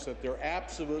the House that there are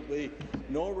absolutely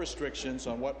no restrictions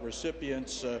on what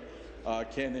recipients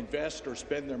can invest or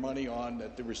spend their money on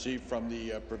that they receive from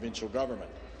the provincial government.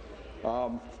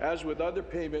 As with other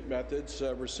payment methods,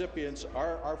 recipients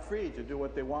are free to do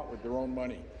what they want with their own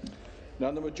money. Now,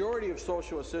 the majority of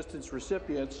social assistance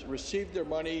recipients receive their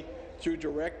money through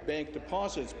direct bank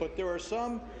deposits, but there are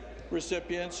some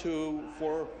recipients who,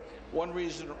 for one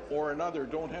reason or another,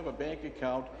 don't have a bank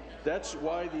account. That's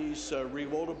why these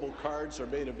reloadable cards are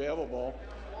made available,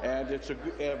 and it's a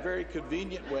very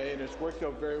convenient way, and it's worked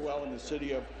out very well in the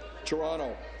City of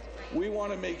Toronto. We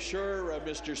want to make sure,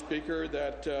 Mr. Speaker,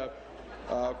 that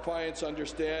clients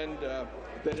understand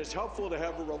that it's helpful to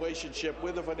have a relationship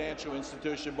with a financial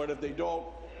institution, but if they don't,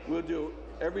 we'll do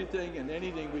everything and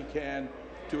anything we can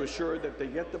to assure that they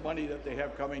get the money that they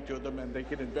have coming to them and they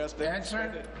can invest it and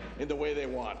spend it in the way they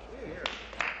want.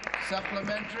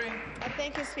 Supplementary.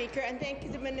 Thank you, Speaker, and thank you,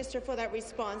 the Minister, for that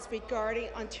response regarding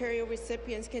Ontario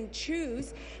recipients can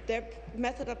choose their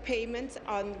method of payments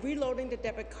on reloading the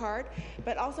debit card,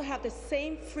 but also have the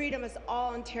same freedom as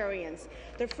all Ontarians,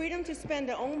 the freedom to spend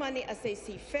their own money as they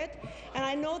see fit. And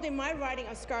I know that in my riding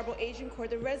of Scarborough Agent Court,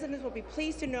 the residents will be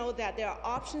pleased to know that there are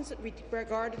options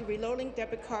regarding reloading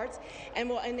debit cards and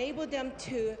will enable them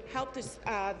to help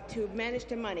to manage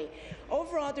their money.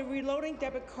 Overall, the reloading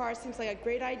debit card seems like a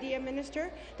great idea,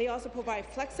 Minister. They also provide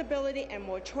flexibility and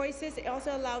more choices. It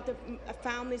also allow the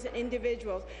families and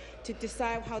individuals to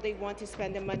decide how they want to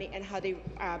spend the money and how they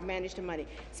manage the money.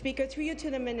 Speaker, through you to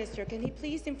the Minister, can he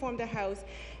please inform the House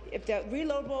if the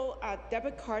reloadable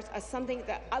debit cards are something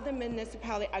that other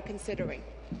municipalities are considering?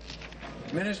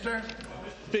 Minister.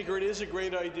 Speaker, it is a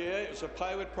great idea. It's a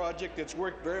pilot project that's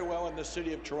worked very well in the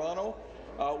City of Toronto.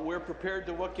 We're prepared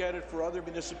to look at it for other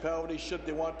municipalities should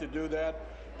they want to do that,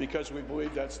 because we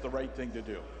believe that's the right thing to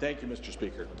do. Thank you, Mr.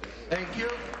 Speaker. Thank you.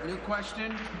 New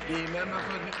question, the member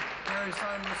for Parry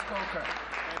Sound, Muskoka.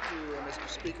 Thank you, Mr.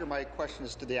 Speaker. My question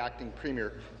is to the Acting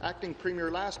Premier. Acting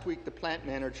Premier, last week the plant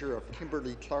manager of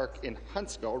Kimberly-Clark in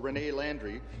Huntsville, Renee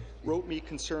Landry, wrote me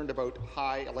concerned about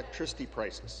high electricity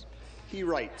prices. He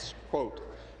writes, quote,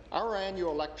 Our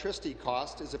annual electricity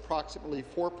cost is approximately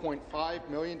 $4.5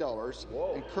 million,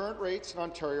 and current rates in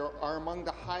Ontario are among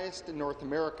the highest in North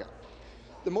America.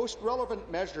 The most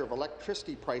relevant measure of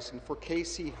electricity pricing for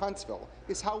KC Huntsville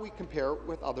is how we compare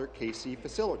with other KC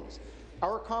facilities,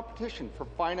 our competition for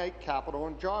finite capital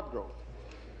and job growth.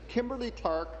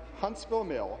 Kimberly-Clark Huntsville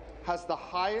Mill has the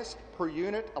highest per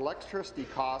unit electricity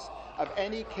cost of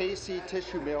any KC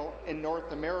tissue mill in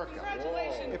North America.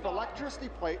 If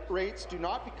electricity rates do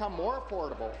not become more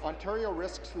affordable, Ontario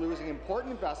risks losing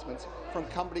important investments from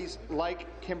companies like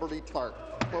Kimberly-Clark.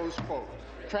 Close quote.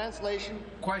 Translation,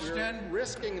 question. You're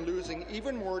risking losing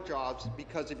even more jobs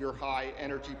because of your high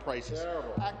energy prices.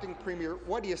 Terrible. Acting Premier,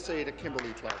 what do you say to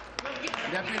Kimberly-Clark?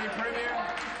 Deputy Premier.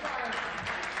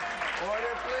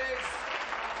 Order, please.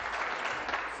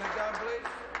 Sit down, please.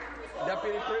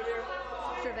 Deputy Premier.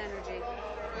 Minister of Energy.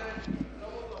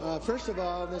 First of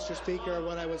all, Mr. Speaker,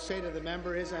 what I would say to the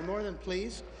member is I'm more than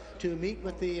pleased to meet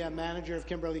with the manager of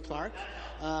Kimberly-Clark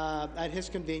at his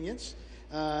convenience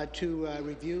to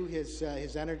review his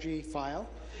energy file.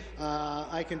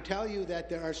 I can tell you that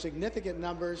there are significant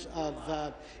numbers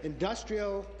of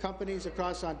industrial companies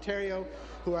across Ontario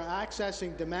who are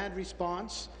accessing demand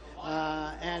response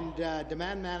and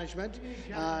demand management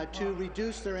to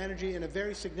reduce their energy in a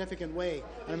very significant way.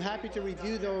 And I'm happy to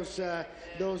review those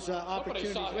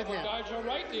opportunities with him.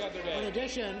 In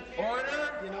addition,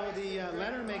 you know, the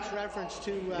letter makes reference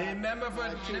to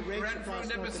rates across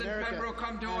North America.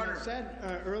 Come to order. I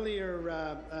said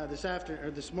earlier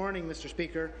this morning, Mr.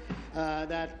 Speaker,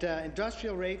 that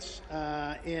industrial rates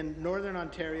in Northern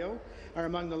Ontario are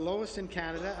among the lowest in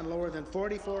Canada and lower than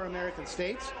 44 American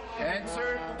states.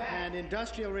 Answer. And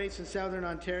industrial rates in Southern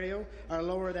Ontario are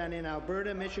lower than in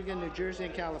Alberta, Michigan, New Jersey,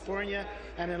 and California,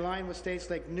 and in line with states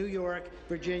like New York,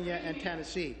 Virginia, and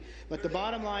Tennessee. But the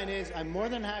bottom line is I'm more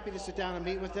than happy to sit down and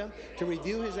meet with him to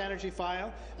review his energy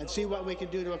file and see what we can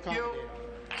do to accommodate him.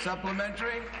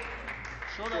 Supplementary.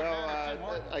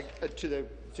 Well,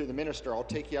 to the minister, I'll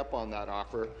take you up on that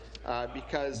offer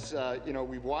because you know,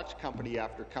 we've watched company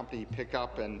after company pick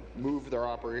up and move their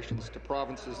operations to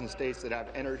provinces and states that have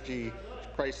energy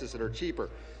prices that are cheaper.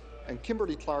 And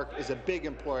Kimberly-Clark is a big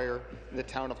employer in the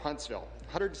town of Huntsville.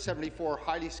 174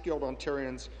 highly skilled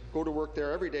Ontarians go to work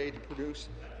there every day to produce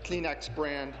Kleenex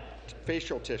brand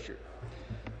facial tissue.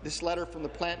 This letter from the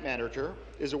plant manager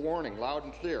is a warning, loud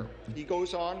and clear. He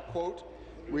goes on, quote,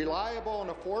 "Reliable and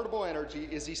affordable energy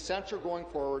is essential going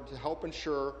forward to help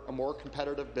ensure a more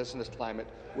competitive business climate,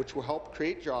 which will help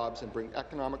create jobs and bring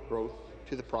economic growth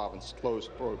to the province." Close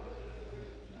quote.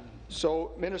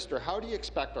 So, Minister, how do you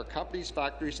expect our companies,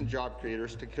 factories and job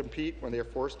creators to compete when they are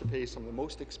forced to pay some of the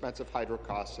most expensive hydro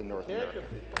costs in North America?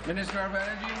 Minister of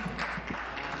Energy.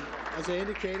 As I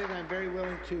indicated, I'm very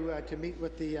willing to meet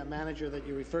with the manager that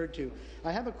you referred to.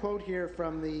 I have a quote here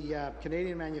from the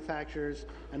Canadian Manufacturers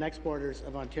and Exporters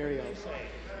of Ontario.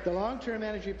 The long-term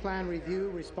energy plan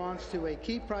review responds to a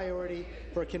key priority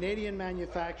for Canadian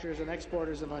manufacturers and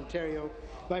exporters of Ontario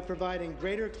by providing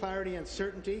greater clarity and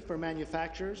certainty for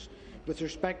manufacturers with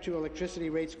respect to electricity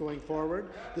rates going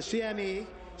forward. The CME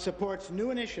supports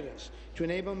new initiatives to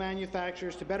enable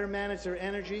manufacturers to better manage their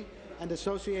energy and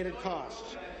associated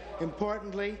costs.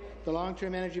 Importantly, the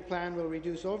long-term energy plan will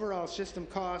reduce overall system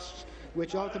costs,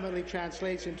 which ultimately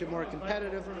translates into more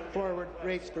competitive forward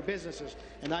rates for businesses.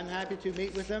 And I'm happy to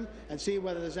meet with them and see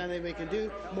whether there's anything we can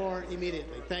do more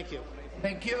immediately. Thank you.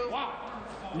 Thank you. Wow.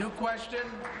 New question,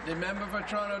 the member for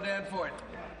Toronto Danforth.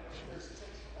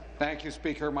 Thank you,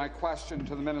 Speaker. My question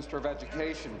to the Minister of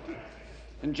Education.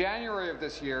 In January of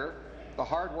this year, the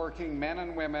hardworking men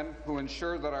and women who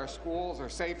ensure that our schools are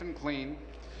safe and clean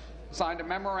signed a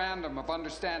Memorandum of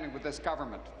Understanding with this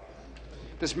government.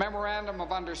 This Memorandum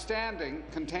of Understanding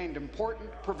contained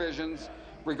important provisions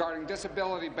regarding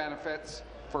disability benefits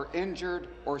for injured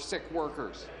or sick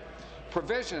workers,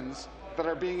 provisions that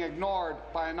are being ignored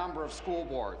by a number of school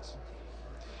boards.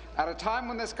 At a time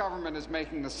when this government is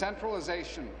making the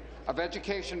centralization of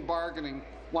education bargaining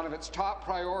one of its top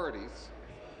priorities,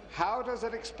 how does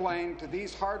it explain to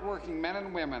these hardworking men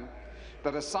and women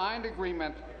that a signed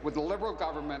agreement with the Liberal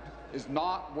government is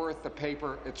not worth the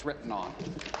paper it's written on?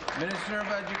 Minister of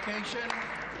Education.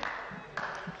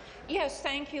 Yes,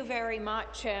 thank you very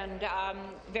much, and I'm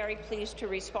very pleased to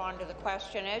respond to the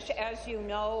question. As you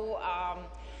know,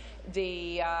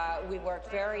 we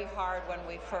worked very hard when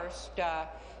we first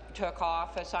took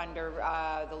office under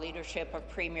the leadership of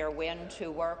Premier Wynne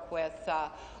to work with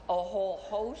whole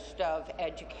host of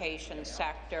education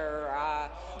sector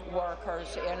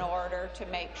workers in order to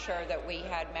make sure that we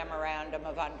had memorandum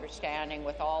of understanding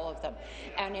with all of them.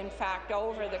 And in fact,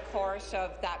 over the course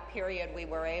of that period, we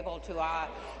were able to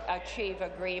achieve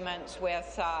agreements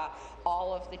with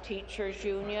all of the teachers'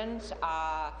 unions,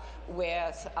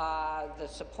 with the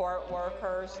support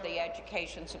workers, the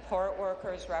education support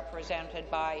workers represented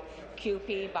by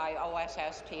CUPE, by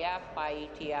OSSTF, by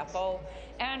ETFO,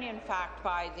 and in fact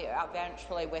by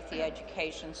eventually with the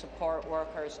education support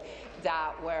workers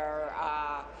that were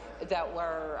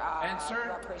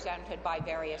represented by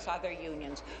various other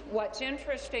unions. What's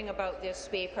interesting about this,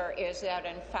 Speaker, is that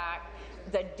in fact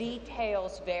the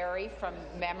details vary from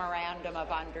memorandum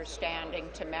of understanding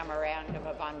to memorandum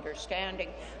of understanding,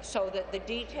 so that the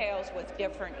details with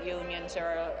different unions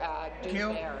do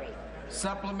vary.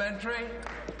 Supplementary.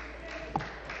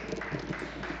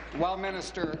 Well,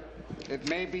 Minister, it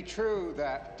may be true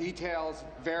that details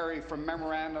vary from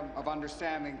memorandum of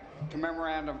understanding to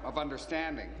memorandum of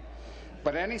understanding,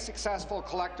 but any successful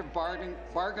collective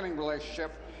bargaining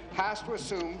relationship has to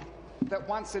assume that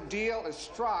once a deal is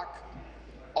struck,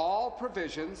 all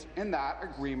provisions in that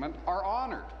agreement are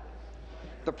honoured.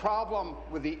 The problem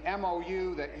with the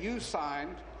MOU that you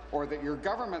signed, or that your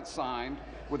government signed,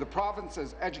 with the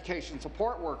province's education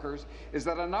support workers is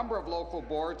that a number of local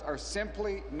boards are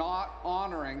simply not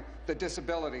honouring the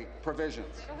disability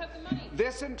provisions.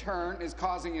 This, in turn, is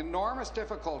causing enormous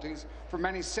difficulties for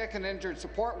many sick and injured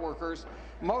support workers,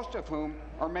 most of whom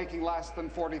are making less than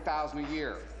 $40,000 a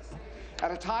year. At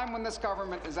a time when this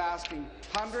government is asking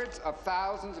hundreds of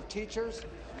thousands of teachers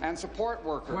and support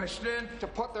workers to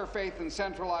put their faith in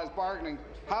centralized bargaining,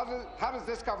 how does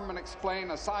this government explain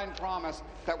a signed promise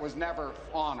that was never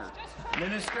honoured?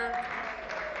 Minister?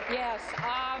 Yes.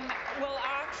 Well,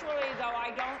 actually, though,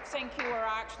 I don't think you were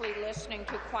actually listening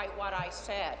to quite what I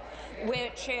said,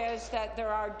 which is that there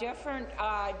are different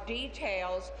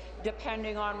details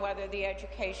depending on whether the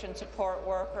education support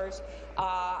workers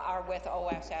are with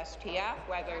OSSTF,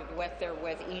 whether they're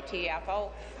with ETFO,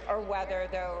 or whether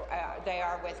they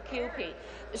are with CUPE.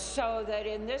 So that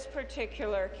in this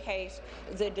particular case,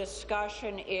 the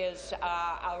discussion is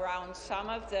around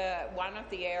one of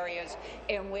the areas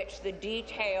in which the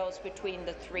details between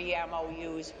the three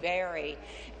MOUs vary,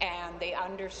 and the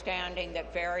understanding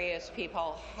that various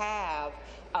people have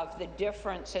of the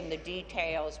difference in the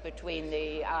details between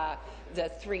the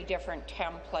three different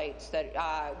templates that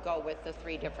go with the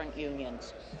three different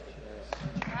unions.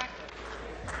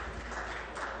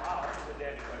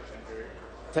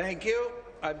 Thank you.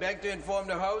 I beg to inform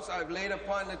the House I've laid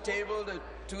upon the table the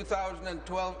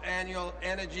 2012 Annual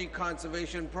Energy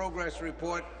Conservation Progress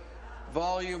Report,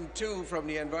 Volume 2, from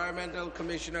the Environmental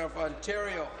Commissioner of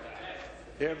Ontario.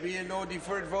 There being no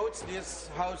deferred votes, this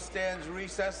House stands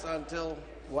recessed until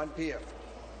 1 p.m.